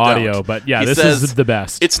don't of it. have We audio, don't. but yeah, He this says, is the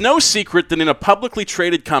best. It's no secret that in a publicly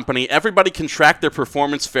traded company, everybody can track their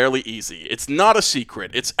performance fairly easy. It's not a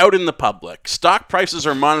secret. It's out in the public. Stock prices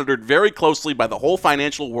are monitored very closely by the whole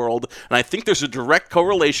financial world, and I think there's a direct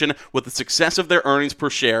correlation with the success of their earnings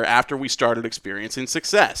per share after we started experiencing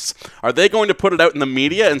success. Are they going to put it out in the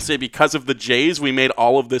media and say because of the Jays we made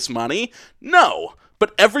all of this money? No.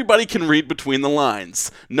 But everybody can read between the lines.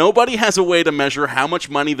 Nobody has a way to measure how much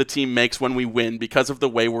money the team makes when we win because of the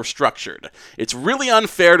way we're structured. It's really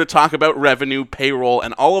unfair to talk about revenue, payroll,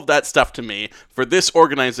 and all of that stuff to me, for this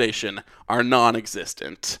organization, are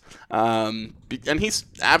non-existent. And he's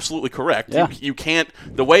absolutely correct. Yeah. You can't,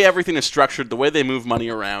 the way everything is structured, the way they move money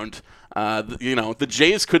around, the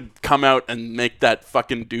Jays could come out and make that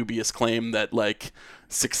fucking dubious claim that, like,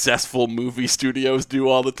 successful movie studios do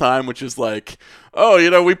all the time, which is like,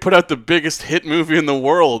 oh, we put out the biggest hit movie in the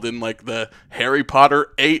world in like the Harry Potter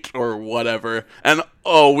 8 or whatever, and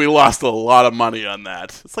we lost a lot of money on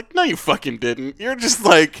that. It's like, no, you fucking didn't. You're just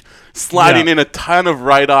like sliding in a ton of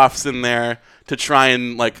write-offs in there to try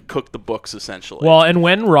and like cook the books, essentially. Well, and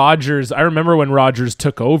I remember when Rogers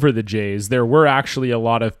took over the Jays, there were actually a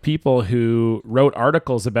lot of people who wrote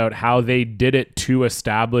articles about how they did it to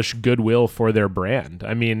establish goodwill for their brand.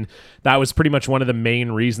 I mean, that was pretty much one of the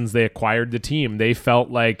main reasons they acquired the team. They felt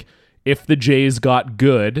like if the Jays got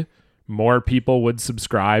good, more people would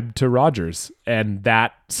subscribe to Rogers, and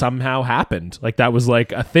that somehow happened. Like, that was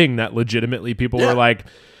like a thing that legitimately people were like.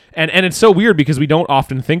 And it's so weird because we don't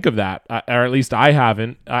often think of that, or at least I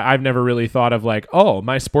haven't. I've never really thought of like, oh,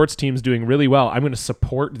 my sports team's doing really well. I'm going to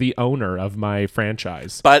support the owner of my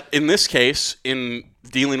franchise. But in this case, in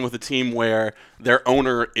dealing with a team where their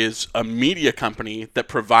owner is a media company that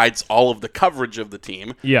provides all of the coverage of the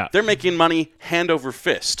team, they're making money hand over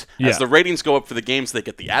fist. As the ratings go up for the games, they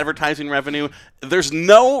get the advertising revenue. There's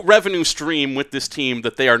no revenue stream with this team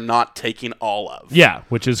that they are not taking all of. Yeah,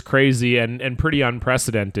 which is crazy and pretty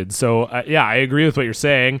unprecedented. So, I agree with what you're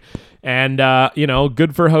saying. And,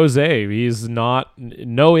 good for Jose. He's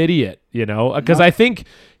no idiot, because I think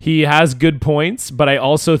he has good points, but I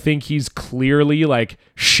also think he's clearly like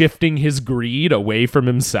shifting his greed away from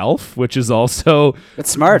himself, which is also That's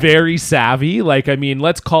smart. Very savvy. Like, I mean,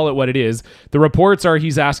 let's call it what it is. The reports are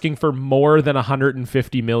he's asking for more than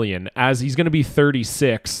 $150 million, as he's going to be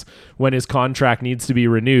 36 when his contract needs to be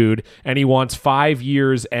renewed, and he wants 5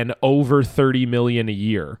 years and over $30 million a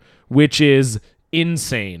year, which is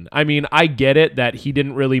insane. I mean, I get it that he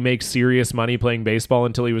didn't really make serious money playing baseball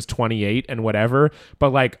until he was 28 and whatever, but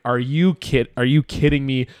like, are you kidding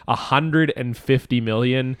me? $150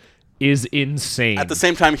 million is insane. At the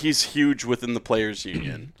same time, he's huge within the players'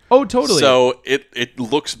 union. Oh, totally. So it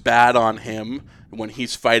looks bad on him when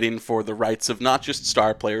he's fighting for the rights of not just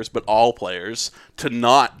star players, but all players, to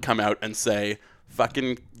not come out and say,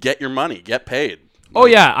 fucking get your money, get paid. Oh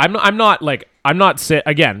yeah, I'm not saying,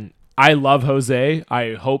 again, I love Jose.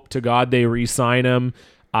 I hope to God they re-sign him.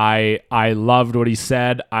 I loved what he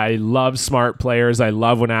said. I love smart players. I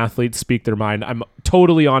love when athletes speak their mind. I'm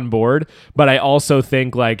totally on board, but I also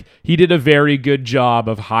think like he did a very good job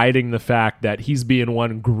of hiding the fact that he's being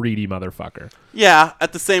one greedy motherfucker. Yeah,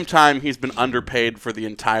 at the same time, he's been underpaid for the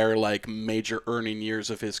entire like major earning years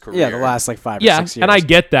of his career. Yeah, the last like 5 or 6 years. And I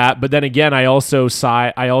get that, but then again, I also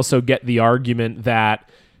get the argument that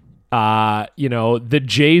the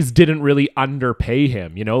Jays didn't really underpay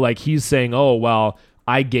him. Like he's saying, oh well,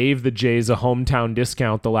 I gave the Jays a hometown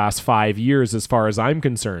discount the last 5 years as far as I'm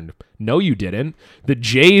concerned. No, you didn't. The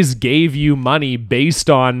Jays gave you money based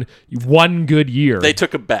on one good year. They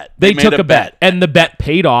took a bet. They took a bet. And the bet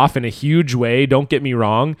paid off in a huge way. Don't get me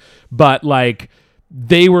wrong. But like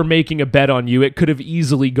they were making a bet on you. It could have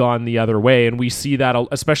easily gone the other way. And we see that,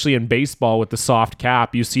 especially in baseball with the soft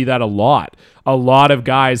cap, you see that a lot. A lot of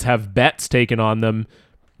guys have bets taken on them.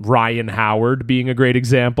 Ryan Howard being a great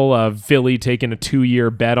example of Philly taking a 2-year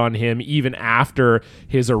bet on him even after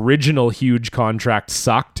his original huge contract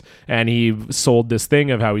sucked, and he sold this thing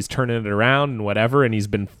of how he's turning it around and whatever, and he's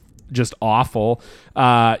been just awful.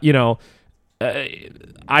 I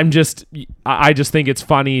just think it's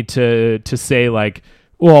funny to say like,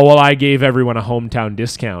 well, I gave everyone a hometown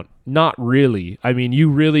discount. Not really. I mean, you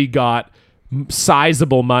really got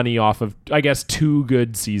sizable money off of, I guess, 2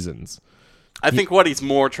 good seasons. I think what he's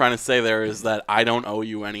more trying to say there is that I don't owe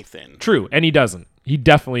you anything. True, and he doesn't. He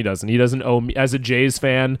definitely doesn't. He doesn't owe me. As a Jays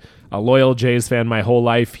fan, a loyal Jays fan my whole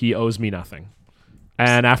life, he owes me nothing.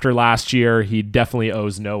 And after last year, he definitely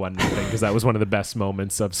owes no one nothing because that was one of the best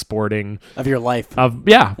moments of sporting. Of your life.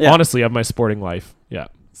 Honestly, of my sporting life. Yeah.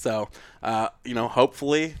 So,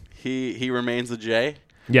 hopefully he remains a Jay.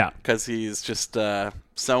 Yeah. Because he's just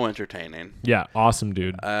so entertaining. Yeah, awesome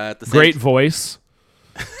dude. Great voice.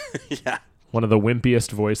 Yeah. One of the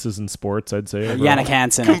wimpiest voices in sports, I'd say. Yannick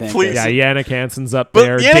Hansen, I think. Yeah, Yannick Hansen's up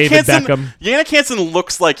there. David Beckham. Yannick Hansen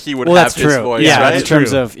looks like he would have his voice, yeah, right? in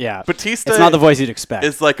terms of, Batista it's not the voice you'd expect.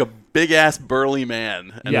 It's like a big-ass burly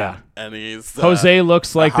man. And, and he's Jose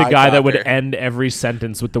looks like the guy that would end every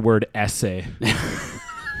sentence with the word essay.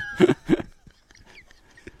 Should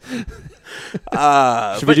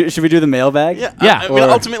we do the mailbag? Yeah. I mean,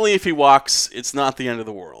 ultimately, if he walks, it's not the end of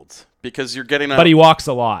the world. Because you're getting but he walks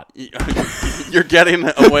a lot. You're getting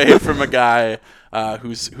away from a guy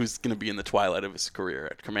who's going to be in the twilight of his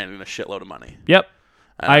career, commanding a shitload of money. Yep,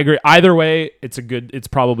 I agree. Either way, it's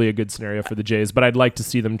probably a good scenario for the Jays. But I'd like to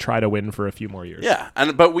see them try to win for a few more years. Yeah,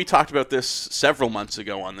 but we talked about this several months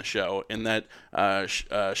ago on the show. In that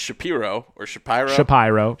Shapiro.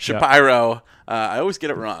 I always get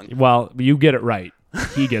it wrong. Well, you get it right.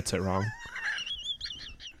 He gets it wrong.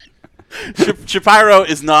 Shapiro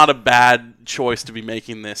is not a bad choice to be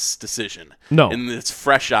making this decision. No. In its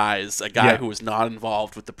fresh eyes, a guy who was not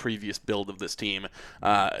involved with the previous build of this team,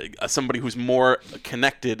 somebody who's more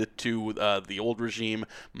connected to the old regime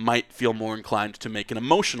might feel more inclined to make an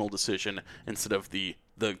emotional decision instead of the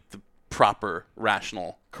proper,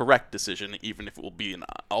 rational, correct decision, even if it will be an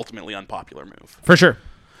ultimately unpopular move. For sure.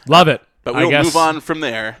 Love it. But we'll move on from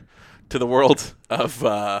there to the world of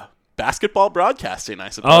basketball broadcasting, I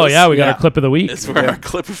suppose. Oh, yeah, we got our clip of the week. It's where our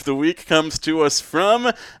clip of the week comes to us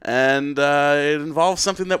from, and it involves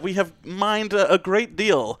something that we have mined a great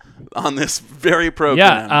deal on this very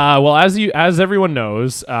program. Yeah, well, as everyone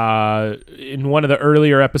knows, in one of the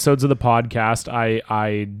earlier episodes of the podcast,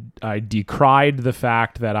 I decried the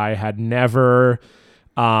fact that I had never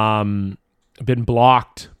been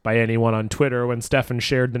blocked by anyone on Twitter when Stefan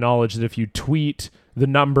shared the knowledge that if you tweet the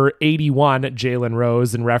number 81 Jalen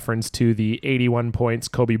Rose in reference to the 81 points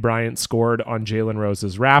Kobe Bryant scored on Jalen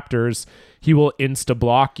Rose's Raptors, he will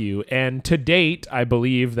insta-block you. And to date, I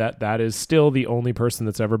believe that is still the only person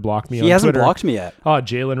that's ever blocked me on Twitter. He hasn't blocked me yet. Oh,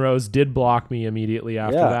 Jalen Rose did block me immediately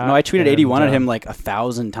after that. No, I tweeted 81 at him like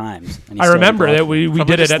 1,000 times. I remember that we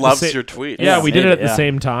did it at the same your tweet. Yeah, we did it at the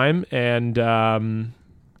same time. And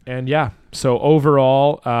yeah, so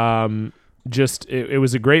overall, just it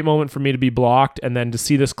was a great moment for me to be blocked, and then to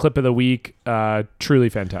see this clip of the week, truly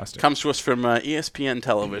fantastic. Comes to us from ESPN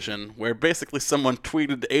television, where basically someone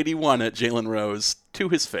tweeted 81 at Jalen Rose to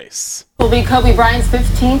his face. Will be Kobe Bryant's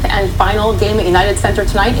 15th and final game at United Center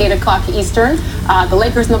tonight, 8 o'clock Eastern. The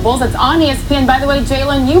Lakers and the Bulls. It's on ESPN. By the way,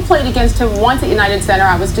 Jalen, you played against him once at United Center.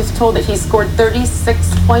 I was just told that he scored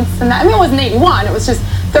 36 points in that. I mean, it wasn't 81. It was just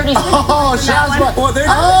 36 points in that one.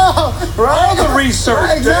 All the research.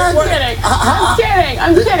 Right, exactly.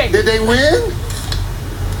 I'm kidding. Did they win?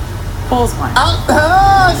 Bulls won.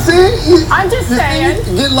 See? I'm just saying.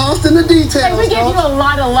 Get lost in the details. Hey, we gave you a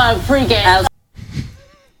lot of love pregame.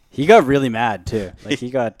 He got really mad too. Like he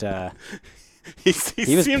got. He was seemed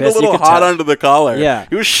pissed. a little You could hot tell. under the collar. Yeah.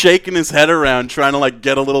 He was shaking his head around, trying to like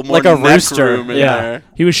get a little more Like a neck rooster. room in Yeah. there.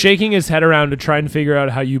 He was shaking his head around to try and figure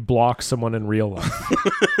out how you block someone in real life.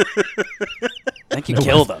 I think he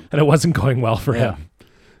killed him. And it wasn't going well for him.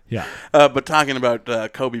 Yeah. But talking about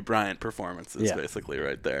Kobe Bryant performances, Yeah. basically,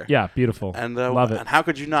 right there. Yeah, beautiful. And love it. And how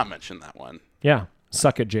could you not mention that one? Yeah.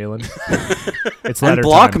 Suck it, Jalen. It's And letter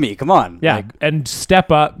block time. me. Come on. Yeah, Like, and step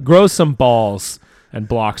up, grow some balls, and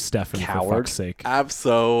block Stefan for Coward. fuck's sake.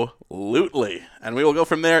 Absolutely. And we will go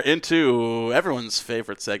from there into everyone's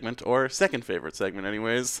favorite segment, or second favorite segment,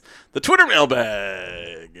 anyways, the Twitter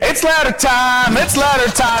mailbag. It's ladder time. It's ladder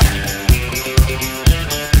time.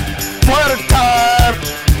 Ladder time.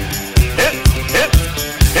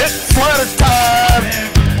 It's ladder time.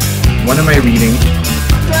 What am I reading?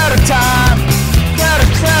 Ladder time.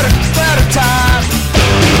 Ladder time.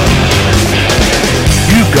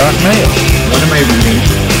 You've got mail. What am I reading?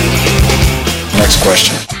 Next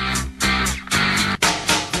question.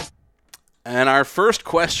 And our first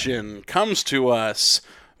question comes to us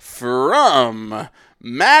from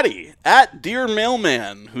Maddie at Dear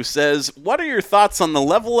Mailman, who says, what are your thoughts on the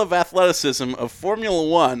level of athleticism of Formula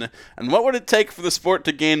One, and what would it take for the sport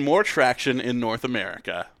to gain more traction in North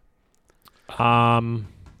America?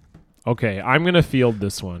 Okay, I'm gonna field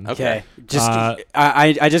this one. okay. Just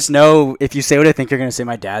I just know if you say what I think you're gonna say,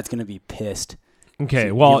 my dad's gonna be pissed.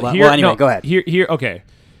 Okay, well, anyway, go ahead. Here. Okay,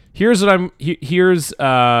 here's what I'm. Here's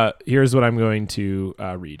what I'm going to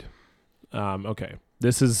read. Okay,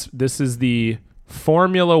 this is the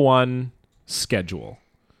Formula One schedule.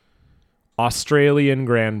 Australian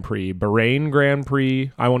Grand Prix, Bahrain Grand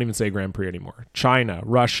Prix. I won't even say Grand Prix anymore. China,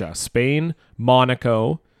 Russia, Spain,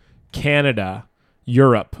 Monaco, Canada,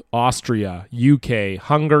 Europe, Austria, UK,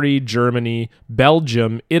 Hungary, Germany,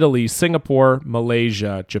 Belgium, Italy, Singapore,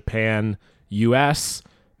 Malaysia, Japan, US,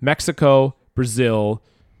 Mexico, Brazil,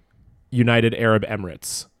 United Arab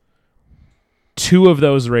Emirates. 2 of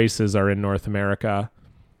those races are in North America.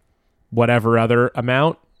 Whatever other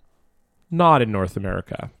amount, not in North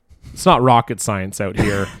America. It's not rocket science out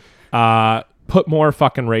here. Put more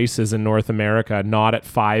fucking races in North America, not at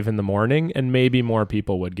 5 a.m, and maybe more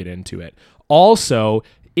people would get into it. Also,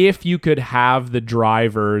 if you could have the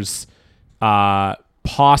drivers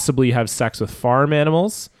possibly have sex with farm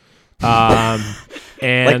animals, and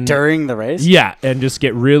Like during the race? yeah, and just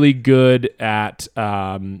get really good at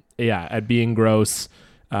being gross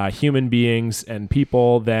human beings and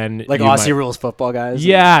people, then Like you Aussie rules football guys?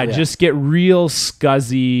 yeah, just get real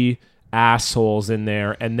scuzzy assholes in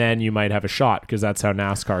there, and then you might have a shot, because that's how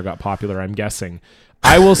NASCAR got popular, I'm guessing.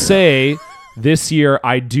 I will say this year,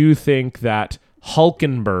 I do think that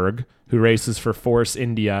Hulkenberg, who races for Force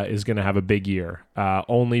India, is going to have a big year,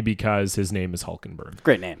 only because his name is Hulkenberg.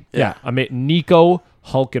 Great name. Yeah, I mean, Nico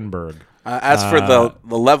Hulkenberg. As for the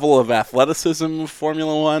level of athleticism of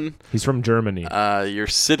Formula One, He's from Germany. you're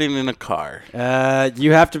sitting in a car.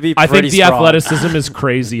 You have to be I pretty think the strong. athleticism is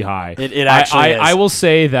crazy high. It actually is. I will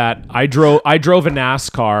say that I drove a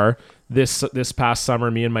NASCAR this past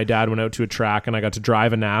summer. Me and my dad went out to a track, and I got to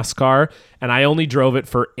drive a NASCAR, and I only drove it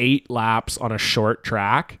for 8 laps on a short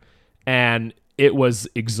track, and it was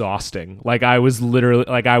exhausting. Like I was literally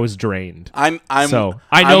I was drained. I know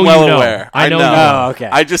I'm well you know. aware. I know you Oh, know. okay.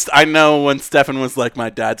 I know when Stefan was like, my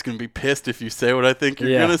dad's gonna be pissed if you say what I think you're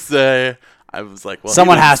Yeah. gonna say. I was like, well,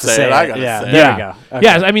 Someone he didn't has to say it. I it. gotta Yeah, say there it. you go. Okay.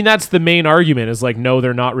 Yeah, I mean that's the main argument is like, no,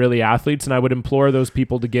 they're not really athletes, and I would implore those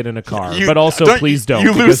people to get in a car. But also, please don't, You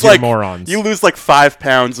because lose you're like morons. You lose like 5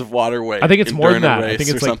 pounds of water weight. I think it's more than during a that. I race think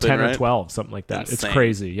it's or like something, 10 or right? 12, something like that. It's Insane.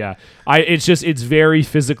 crazy. Yeah. It's very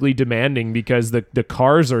physically demanding, because the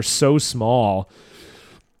cars are so small,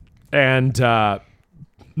 and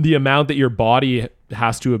the amount that your body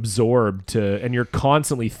has to absorb and you're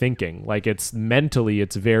constantly thinking, like it's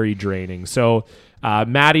very draining. So,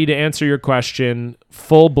 Maddie, to answer your question,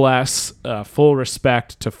 full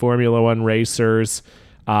respect to Formula One racers.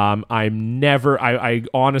 I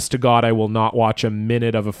honest to God, I will not watch a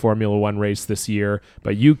minute of a Formula One race this year,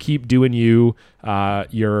 but you keep doing you.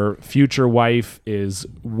 Your future wife is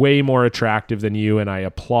way more attractive than you, and I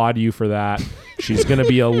applaud you for that. She's going to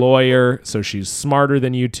be a lawyer, so she's smarter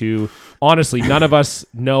than you two. Honestly, none of us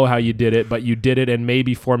know how you did it, but you did it, and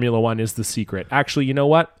maybe Formula One is the secret. Actually, you know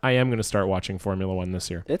what? I am going to start watching Formula One this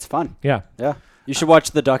year. It's fun. Yeah. Yeah. You should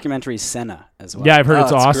watch the documentary Senna as well. Yeah, I've heard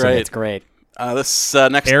it's awesome. great. It's great. This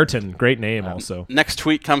next Ayrton, great name also. Next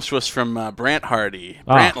tweet comes to us from Brant Hardy,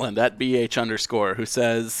 Brantland at BH_, who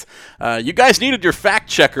says, you guys needed your fact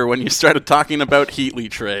checker when you started talking about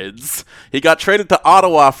Heatley trades. He got traded to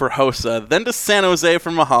Ottawa for Hossa, then to San Jose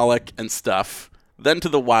for Mahalik and stuff. then to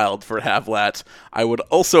the Wild for Havlat. I would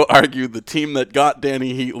also argue the team that got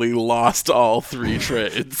Danny Heatley lost all 3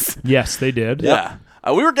 trades. Yes, they did. Yeah.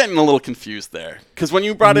 We were getting a little confused there because when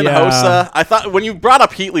you brought in Hossa, I thought when you brought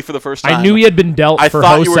up Heatley for the first time, I knew he had been dealt. I for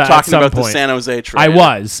thought Hossa you were at talking some about point. the San Jose trade. I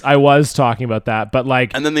was talking about that, but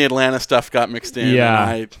like, and then the Atlanta stuff got mixed in.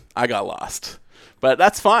 And I got lost, but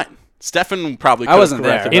that's fine. Stefan probably could have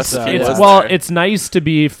corrected us if he was there. It's nice to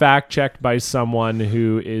be fact checked by someone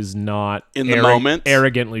who is not in the moment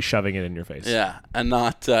arrogantly shoving it in your face. Yeah, and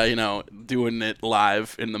not doing it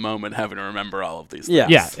live in the moment, having to remember all of these things.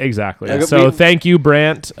 Yeah, exactly. So thank you,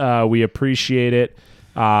 Brant. We appreciate it.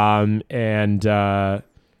 Yeah,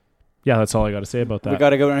 that's all I got to say about that. We got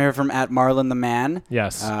to go in here from @Marlon the Man.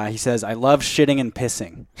 Yes. He says, "I love shitting and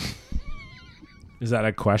pissing." Is that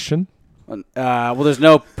a question? Well, there's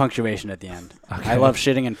no punctuation at the end. Okay. I love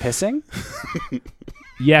shitting and pissing.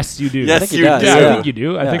 Yes, you do. Yes, I think you does. do. Yeah, Yeah. I think you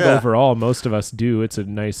do. I think overall, most of us do. It's a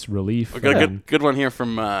nice relief. We got a good one here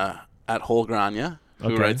from @Holgrania,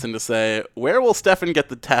 who writes in to say, "Where will Stefan get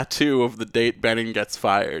the tattoo of the date Benning gets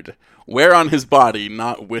fired? Where on his body,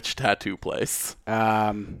 not which tattoo place?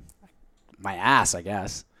 My ass, I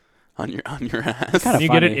guess. On your ass. Can you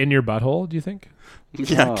get it in your butthole? Do you think?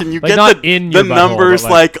 Yeah, can you Like get not the in your numbers butthole,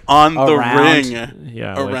 but like on the around. ring?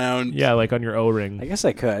 Yeah, around. like on your O-ring. I guess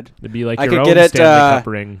I could. It'd be like I your could own get it. Stanley Cup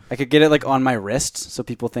ring. I could get it like on my wrist, so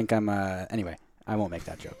people think I'm. Anyway, I won't make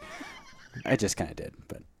that joke. I just kind of did,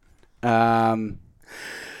 but.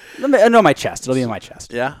 No, my chest. It'll be in my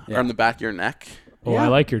chest. Yeah, or on the back of your neck. Oh, Yeah. I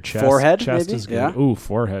like your chest. Forehead, Chest maybe? is good. Yeah. Ooh,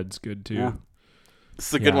 forehead's good too. Yeah. This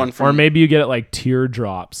is a good one. Or maybe you get it like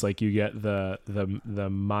teardrops, like you get the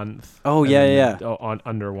month. Oh, and yeah, then yeah. on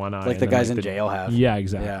under one eye, Like the and then, guys in jail have. Yeah,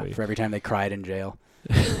 exactly. Yeah, for every time they cried in jail.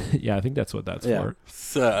 Yeah, I think that's what that's for.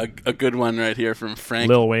 It's a good one right here from Frank.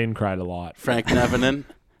 Lil Wayne cried a lot. Frank Nevinen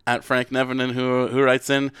 @Frank Nevinen, who writes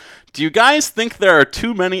in, "Do you guys think there are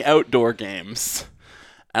too many outdoor games?"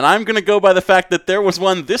 And I'm going to go by the fact that there was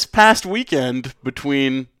one this past weekend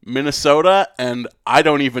between Minnesota and I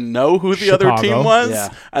don't even know who the other team was,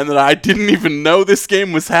 and that I didn't even know this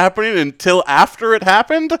game was happening until after it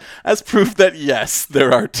happened, as proof that, yes,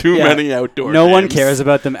 there are too many outdoor games. No one cares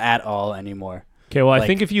about them at all anymore. Okay, well, I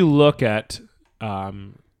think if you look at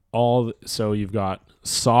so you've got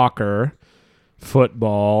soccer,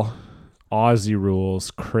 football, Aussie rules,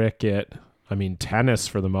 cricket, tennis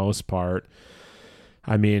for the most part.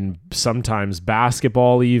 Sometimes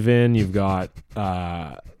basketball even. You've got,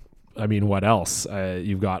 what else?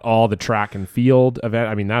 You've got all the track and field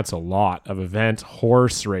event. That's a lot of events.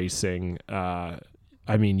 Horse racing. There's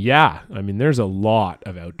a lot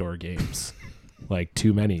of outdoor games. Like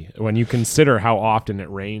too many. When you consider how often it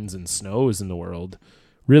rains and snows in the world,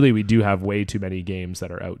 really we do have way too many games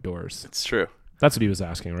that are outdoors. It's true. That's what he was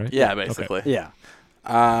asking, right? Yeah, basically. Okay. Yeah.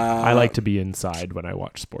 I like to be inside when I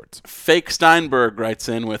watch sports. Fake Steinberg writes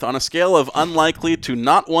in with, on a scale of unlikely to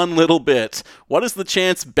not one little bit, what is the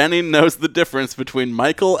chance Benning knows the difference between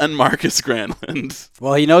Michael and Marcus Granlund?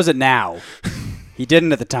 Well, he knows it now. He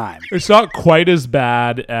didn't at the time. It's not quite as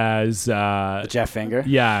bad as Jeff Finger.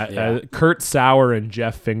 Yeah. Kurt Sauer and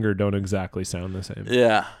Jeff Finger don't exactly sound the same.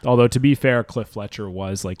 Yeah. Although to be fair, Cliff Fletcher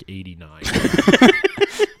was like 89.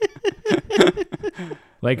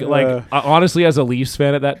 Honestly, as a Leafs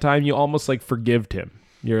fan at that time, you almost forgave him.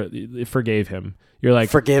 You forgave him. You're like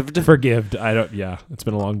forgived. I don't. Yeah, it's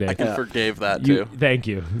been a long day. I can forgave that too. Thank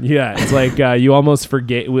you. Yeah, it's like you almost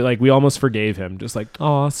forgave. We almost forgave him. Just like,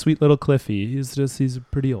 oh, sweet little Cliffy. He's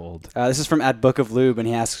pretty old. This is from @Book of Lube, and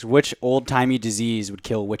he asks, which old timey disease would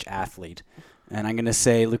kill which athlete? And I'm gonna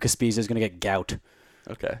say Lucas Spies is gonna get gout.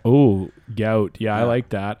 Okay. Oh, gout. Yeah, I like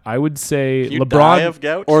that. I would say Can you LeBron die of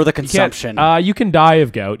gout or the consumption. You can die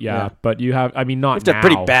of gout. Yeah. But you have. Not you have now. to have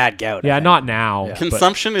pretty bad gout. Yeah, not now. Yeah.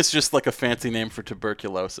 Consumption is just like a fancy name for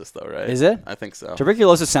tuberculosis, though, right? Is it? I think so.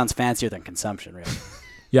 Tuberculosis sounds fancier than consumption, really.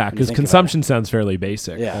 Yeah, because consumption sounds fairly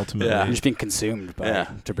basic. Yeah. Ultimately, You're just being consumed by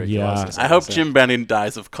tuberculosis. I hope Jim Benning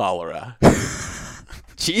dies of cholera.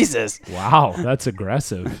 Jesus. Wow, that's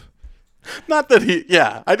aggressive. Not that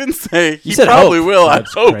I didn't say he said probably hope. will.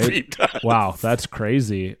 That's I hope great. he does. Wow, that's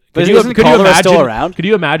crazy. But could you cholera imagine? still around? Could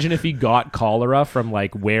you imagine if he got cholera from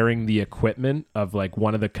wearing the equipment of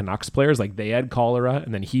one of the Canucks players? Like they had cholera,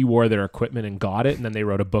 and then he wore their equipment and got it, and then they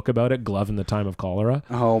wrote a book about it, "Glove in the Time of Cholera."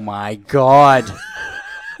 Oh my God.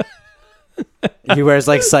 He wears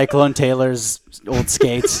Cyclone Taylor's old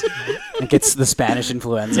skates and gets the Spanish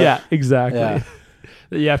influenza. Yeah, exactly. Yeah.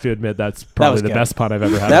 You have to admit that's probably the best pun I've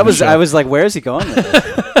ever had. I was like, where is he going with this?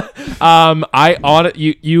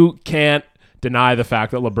 You can't deny the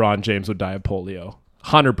fact that LeBron James would die of polio.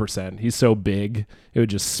 100%. He's so big, it would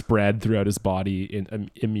just spread throughout his body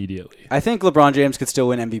immediately. I think LeBron James could still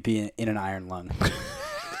win MVP in an iron lung.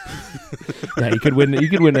 Yeah, he could win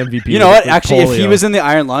MVP. You know what? Actually, if he was in the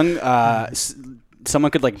iron lung,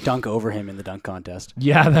 someone could like dunk over him in the dunk contest.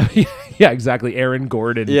 Yeah, yeah, exactly. Aaron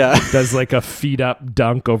Gordon does like a feet up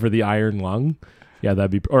dunk over the iron lung. Yeah,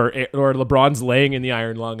 that'd be or LeBron's laying in the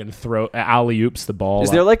iron lung and throw alley oops the ball.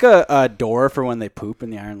 Is there like a door for when they poop in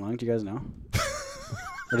the iron lung? Do you guys know?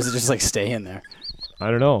 Or does it just like stay in there?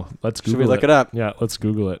 I don't know. Let's Google it. Should we look it up? Yeah, let's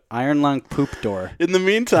Google it. Iron lung poop door. In the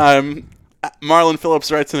meantime, Marlon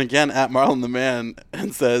Phillips writes in again at Marlon the Man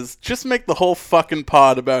and says, "Just make the whole fucking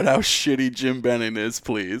pod about how shitty Jim Benning is,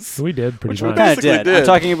 please." We did pretty much. We kind of did. I'm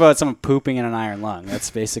talking about someone pooping in an iron lung. That's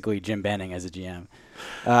basically Jim Benning as a GM.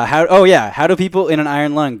 How do people in an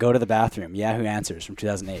iron lung go to the bathroom? Yahoo Answers from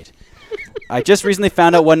 2008. I just recently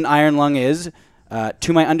found out what an iron lung is.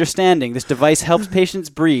 To my understanding, this device helps patients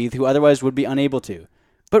breathe who otherwise would be unable to.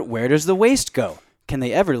 But where does the waste go? Can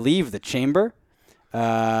they ever leave the chamber?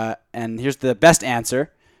 And here's the best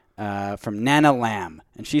answer from Nana Lamb.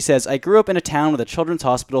 And she says, I grew up in a town with a children's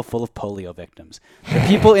hospital full of polio victims. The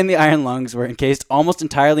people in the iron lungs were encased almost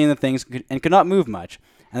entirely in the things and could not move much.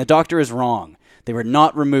 And the doctor is wrong. They were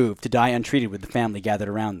not removed to die untreated with the family gathered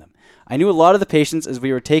around them. I knew a lot of the patients as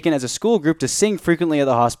we were taken as a school group to sing frequently at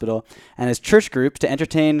the hospital and as church groups to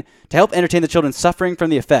help entertain the children suffering from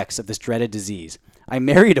the effects of this dreaded disease. I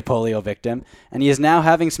married a polio victim, and he is now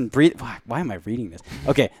having some Why am I reading this?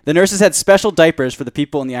 Okay, the nurses had special diapers for the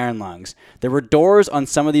people in the iron lungs. There were doors on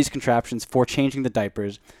some of these contraptions for changing the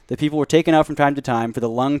diapers. The people were taken out from time to time for the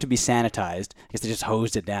lung to be sanitized. I guess they just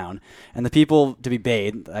hosed it down. And the people to be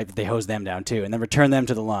bathed, they hosed them down too, and then returned them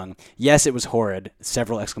to the lung. Yes, it was horrid.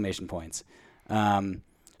 Several exclamation points. So,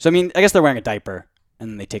 I mean, I guess they're wearing a diaper,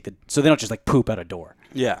 and then they so they don't just like poop out a door.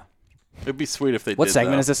 Yeah. It'd be sweet if they did. What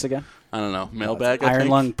segment is this again? I don't know. Mailbag, Iron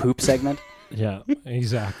lung poop segment? Yeah,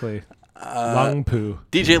 exactly. Lung poo.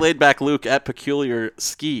 DJ Laidback Luke at Peculiar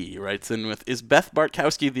Ski writes in with, is Beth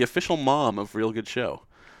Bartkowski the official mom of Real Good Show?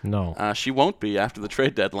 No. She won't be after the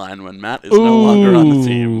trade deadline when Matt is no longer on the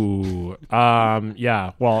team.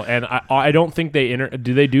 Yeah. Well, and I don't think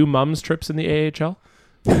do they do mums trips in the AHL?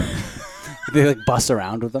 They like bus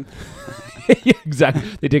around with them? Yeah, exactly.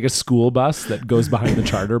 They take a school bus that goes behind the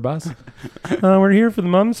charter bus. We're here for the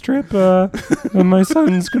mom's trip. My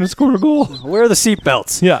son's going to score a goal. Where are the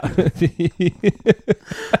seatbelts? Yeah.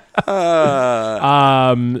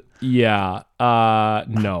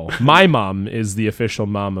 No. My mom is the official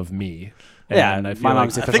mom of me. And I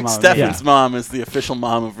think Stefan's mom is the official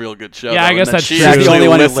mom of Real Good Show. Yeah, I guess that's true. She's the only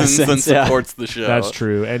one who listens and supports the show. That's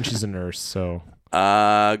true. And she's a nurse, so...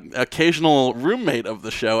 Occasional roommate of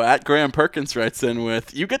the show at Graham Perkins writes in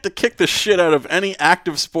with, you get to kick the shit out of any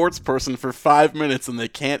active sports person for 5 minutes and they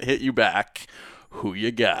can't hit you back. Who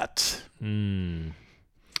you got?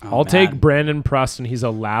 I'll take Brandon Preston. He's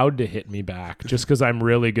allowed to hit me back just because I'm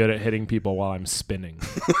really good at hitting people while I'm spinning.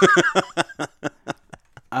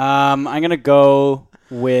 I'm going to go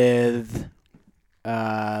with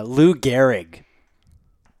Lou Gehrig.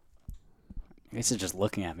 I guess he's just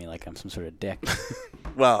looking at me like I'm some sort of dick.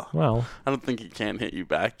 Well, I don't think he can hit you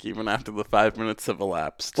back even after the 5 minutes have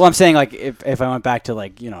elapsed. Well, I'm saying like if I went back to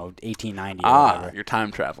like 1890 or whatever. You're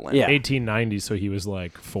time traveling. Yeah. 1890, so he was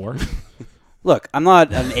like 4. Look, I'm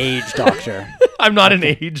not an age doctor. I'm not an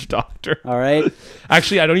age doctor. All right.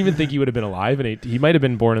 Actually, I don't even think he would have been alive he might have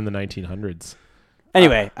been born in the 1900s.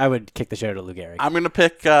 Anyway, I would kick the shit out of Lou Gehrig. I'm going to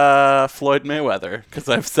pick Floyd Mayweather because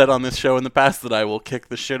I've said on this show in the past that I will kick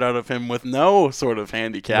the shit out of him with no sort of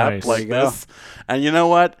handicap like this. And you know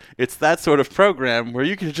what? It's that sort of program where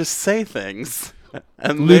you can just say things.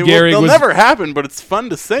 And they'll never happen, but it's fun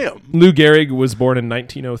to say them. Lou Gehrig was born in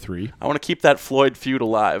 1903. I want to keep that Floyd feud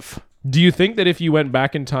alive. Do you think that if you went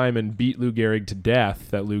back in time and beat Lou Gehrig to death,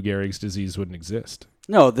 that Lou Gehrig's disease wouldn't exist?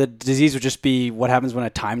 No, the disease would just be what happens when a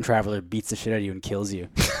time traveler beats the shit out of you and kills you.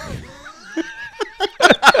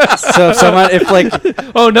 So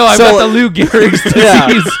oh no, I've got the Lou Gehrig's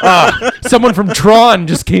disease. Someone from Tron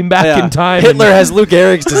just came back in time. Hitler has Lou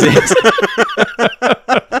Gehrig's disease.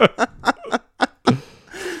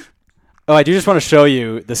 Oh, I do just want to show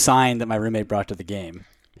you the sign that my roommate brought to the game.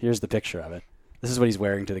 Here's the picture of it. This is what he's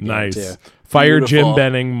wearing to the game too. Fire Beautiful. Jim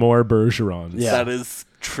Benning, more Bergerons. Yeah. That is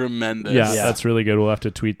tremendous. Yeah, that's really good. We'll have to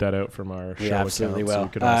tweet that out from our show. We absolutely will.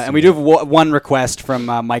 So and we do have one request from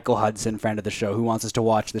Michael Hudson, friend of the show, who wants us to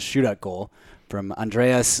watch the shootout goal from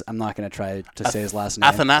Andreas. I'm not going to try to say his last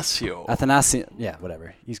name. Athanasio. Yeah,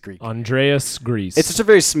 whatever. He's Greek. Andreas Greece. It's just a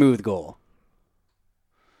very smooth goal.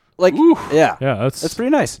 Like, Yeah, that's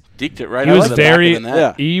pretty nice. Deked it right He out was of the back very, of the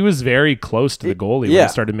net. he was very close to the goalie when yeah. he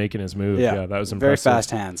started making his move. Yeah, that was Very impressive.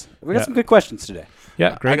 fast hands. We got some good questions today.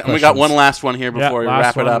 Yeah, great. We got one last one here before we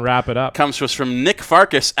last wrap it one, up. Wrap it up. Comes to us from Nick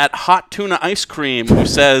Farkas at Hot Tuna Ice Cream, who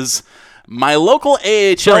says, "My local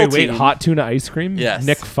AHL Sorry, team." wait, hot tuna ice cream? Yes.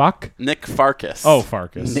 Nick Fuck? Nick Farkas. Oh,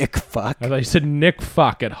 Farkas. Nick Fuck. I thought you said Nick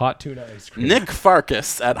Fuck at hot tuna ice cream. Nick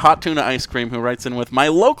Farkas at Hot Tuna Ice Cream, who writes in with, "My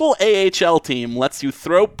local AHL team lets you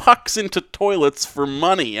throw pucks into toilets for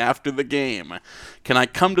money after the game. Can I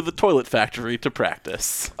come to the toilet factory to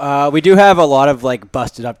practice?" We do have a lot of like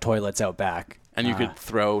busted up toilets out back. And you could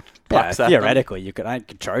throw pucks at theoretically, I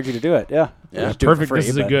could charge you to do it. Yeah. Yeah. Perfect. Free, this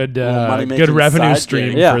is a but- good money-making good revenue side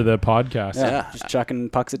stream gig. for the podcast. Yeah. Just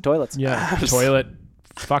chucking pucks at toilets. Yeah. Toilet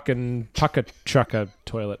fucking chucka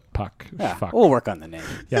toilet puck. Yeah. Fuck. We'll work on the name.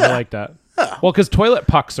 Yeah, I like that. Well, because toilet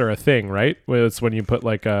pucks are a thing, right? Well, it's when you put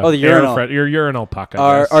like a the urinal. your urinal puck.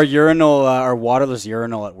 I guess. Our urinal, our waterless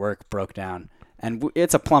urinal at work broke down. And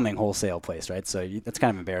it's a plumbing wholesale place, right? So that's kind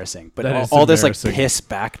of embarrassing. But That is all this like embarrassing. piss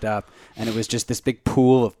backed up, and it was just this big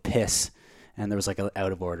pool of piss, and there was like an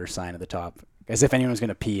out of order sign at the top, as if anyone was going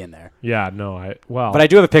to pee in there. Yeah, no, But I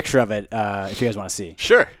do have a picture of it if you guys want to see.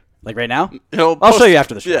 Sure. Like right now? I'll show you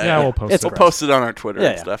after the show. Yeah, we'll post it. We'll post it on our Twitter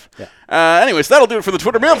and Yeah. stuff. Yeah. Anyways, that'll do it for the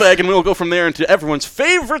Twitter mailbag, and we'll go from there into everyone's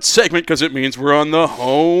favorite segment because it means we're on the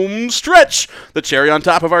home stretch. The cherry on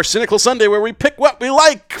top of our Cynical Sunday, where we pick what we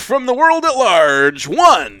like from the world at large.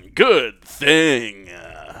 One good thing.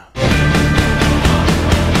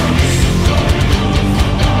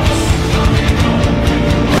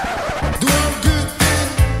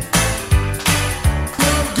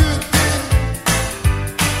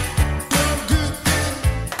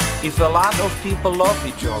 If a lot of people love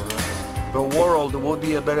each other, the world would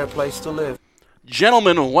be a better place to live.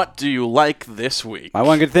 Gentlemen, what do you like this week? My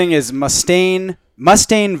one good thing is Mustaine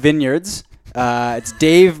Vineyards. It's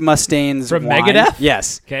Dave Mustaine's From wine. Megadeth?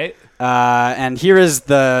 Yes. Okay. And here is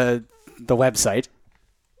the website.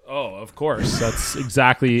 Oh, of course. That's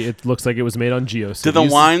exactly. It looks like it was made on GeoCities. Do the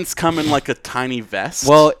wines come in like a tiny vest?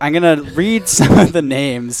 Well, I'm going to read some of the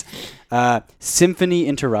names. Symphony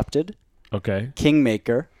Interrupted. Okay.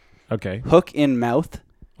 Kingmaker. Okay. Hook in Mouth.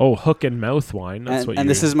 Oh, hook and mouth wine. That's what. And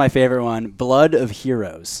this is my favorite one. Blood of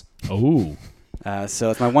Heroes. Oh. So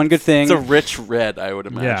it's my one good thing. It's a rich red, I would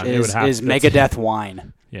imagine. Yeah, it would have is to. Megadeth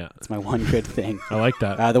wine. Yeah. It's my one good thing. I like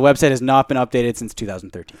that. The website has not been updated since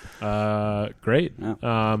 2013. Great.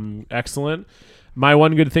 Yeah. Excellent. My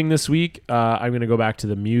one good thing this week, I'm going to go back to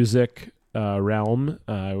the music realm.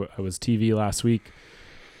 I was TV last week.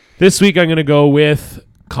 This week, I'm going to go with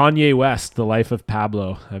Kanye West, The Life of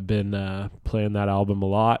Pablo. I've been playing that album a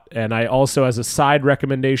lot. And I also, as a side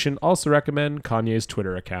recommendation, also recommend Kanye's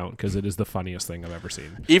Twitter account because it is the funniest thing I've ever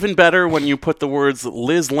seen. Even better when you put the words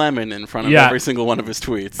Liz Lemon in front of every single one of his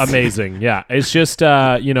tweets. Amazing. Yeah. It's just,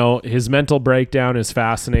 his mental breakdown is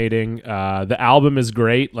fascinating. The album is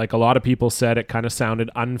great. Like a lot of people said, it kind of sounded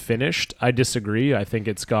unfinished. I disagree. I think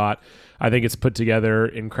it's put together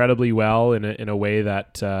incredibly well in a way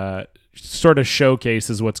that sort of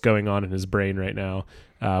showcases what's going on in his brain right now,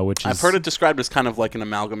 which is... I've heard it described as kind of like an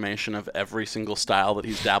amalgamation of every single style that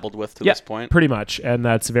he's dabbled with to this point. Pretty much, and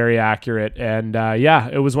that's very accurate. And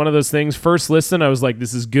it was one of those things. First listen, I was like,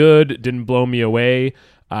 this is good. It didn't blow me away.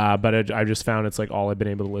 But I just found it's like all I've been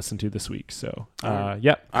able to listen to this week. So,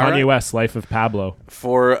 Kanye West, Life of Pablo.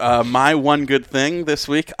 For my one good thing this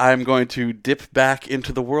week, I'm going to dip back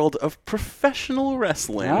into the world of professional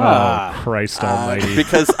wrestling. Oh, Christ almighty.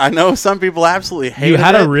 Because I know some people absolutely hate it. You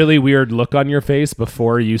had a really weird look on your face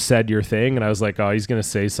before you said your thing, and I was like, oh, he's going to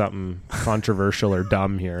say something controversial or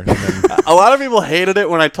dumb here. And then, a lot of people hated it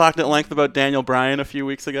when I talked at length about Daniel Bryan a few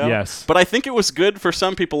weeks ago. Yes. But I think it was good for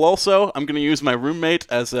some people also. I'm going to use my roommate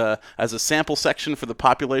as a sample section for the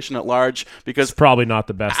population at large, because it's probably not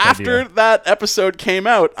the best after idea. that episode came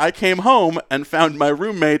out, I came home and found my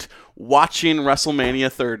roommate watching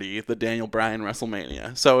WrestleMania 30, the Daniel Bryan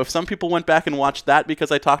WrestleMania. So if some people went back and watched that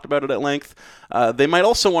because I talked about it at length, they might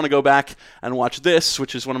also want to go back and watch this,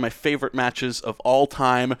 which is one of my favorite matches of all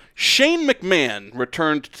time. Shane McMahon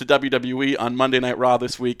returned to WWE on Monday Night Raw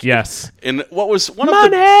this week. Yes. In what was one of the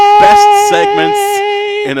best segments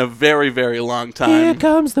in a very, very long time. Here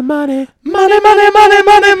comes the money. Money, money, money,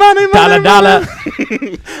 money, money, money. Dollar.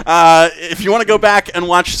 If you want to go back and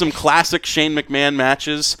watch some classic Shane McMahon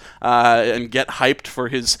matches and get hyped for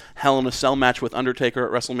his Hell in a Cell match with Undertaker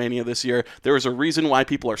at WrestleMania this year, there is a reason why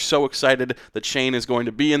people are so excited that Shane is going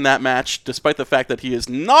to be in that match, despite the fact that he is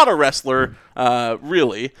not a wrestler,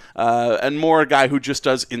 really, and more a guy who just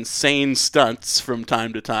does insane stunts from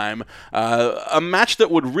time to time. A match that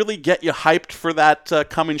would really get you hyped for that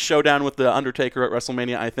coming showdown with the Undertaker at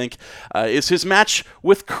WrestleMania, I think, is his match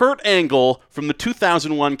with Kurt Angle from the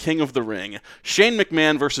 2001 King of the Ring. Shane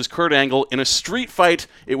McMahon versus Kurt Angle in a street fight.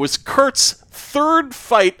 It was Kurt's third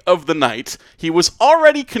fight of the night. He was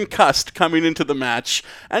already concussed coming into the match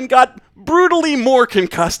and got brutally more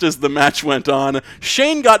concussed as the match went on.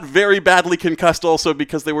 Shane got very badly concussed also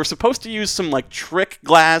because they were supposed to use some like trick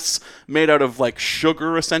glass made out of like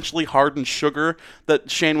sugar, essentially hardened sugar,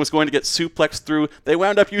 that Shane was going to get suplexed through. They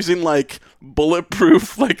wound up using like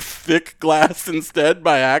bulletproof like thick glass instead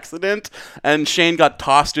by accident, and Shane got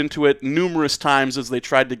tossed into it numerous times as they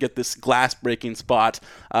tried to get this glass breaking spot.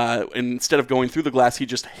 Instead of going through the glass, he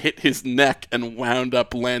just hit his neck and wound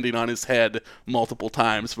up landing on his head multiple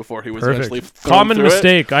times before he was eventually thrown Common through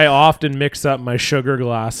mistake. I often mix up my sugar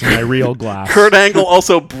glass and my real glass. Kurt Angle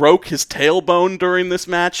also broke his tailbone during this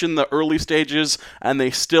match in the early stages, and they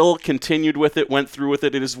still continued with it, went through with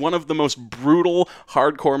it. It is one of the most brutal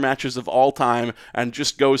hardcore matches of all time, and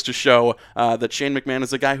just goes to show that Shane McMahon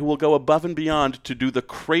is a guy who will go above and beyond to do the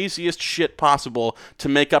craziest shit possible to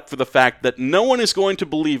make up for the fact that no one is going to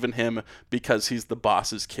believe in him because he's the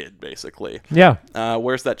boss's kid, basically. Yeah.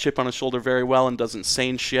 Wears that chip on his shoulder very well and does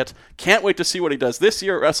insane shit. Can't wait to see what he does this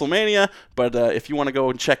year at WrestleMania, but if you want to go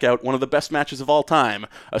and check out one of the best matches of all time,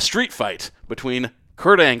 a street fight between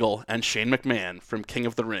Kurt Angle and Shane McMahon from King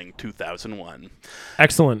of the Ring 2001.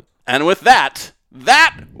 Excellent. And with that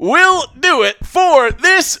will do it for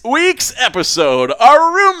this week's episode.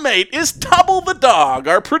 Our roommate is Tubble the Dog.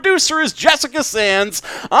 Our producer is Jessica Sands.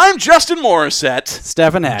 I'm Justin Morissette.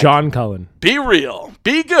 Stephen Hack. John Cullen. Be real.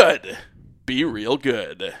 Be good. Be real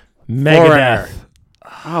good. Megadeth.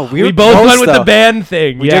 Oh, we both went with the band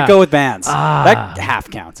thing. We did go with bands. That half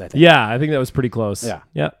counts, I think. Yeah, I think that was pretty close.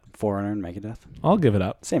 Yeah. Foreigner and Megadeth. I'll give it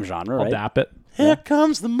up. Same genre, I'll right? dap it. Here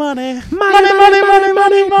comes the money. Money, money, money,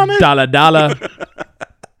 money, money. Dollar, dollar.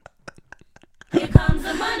 Here comes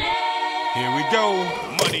the money. Here we go.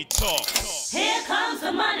 Money talk. Here comes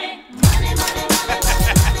the money. Money, money, money,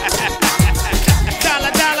 money.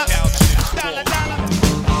 Dollar, dollar. Dollar, dollar.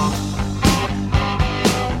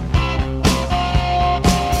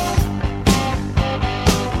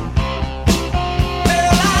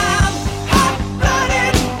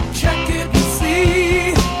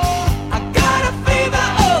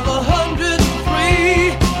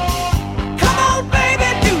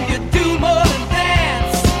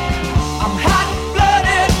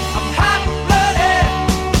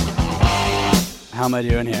 How am I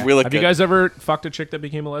doing here? Have you guys ever fucked a chick that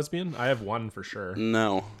became a lesbian? I have one for sure.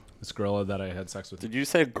 No. This gorilla that I had sex with. Did you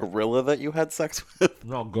say a gorilla that you had sex with?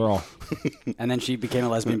 No, girl. And then she became a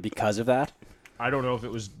lesbian because of that? I don't know if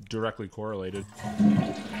it was directly correlated.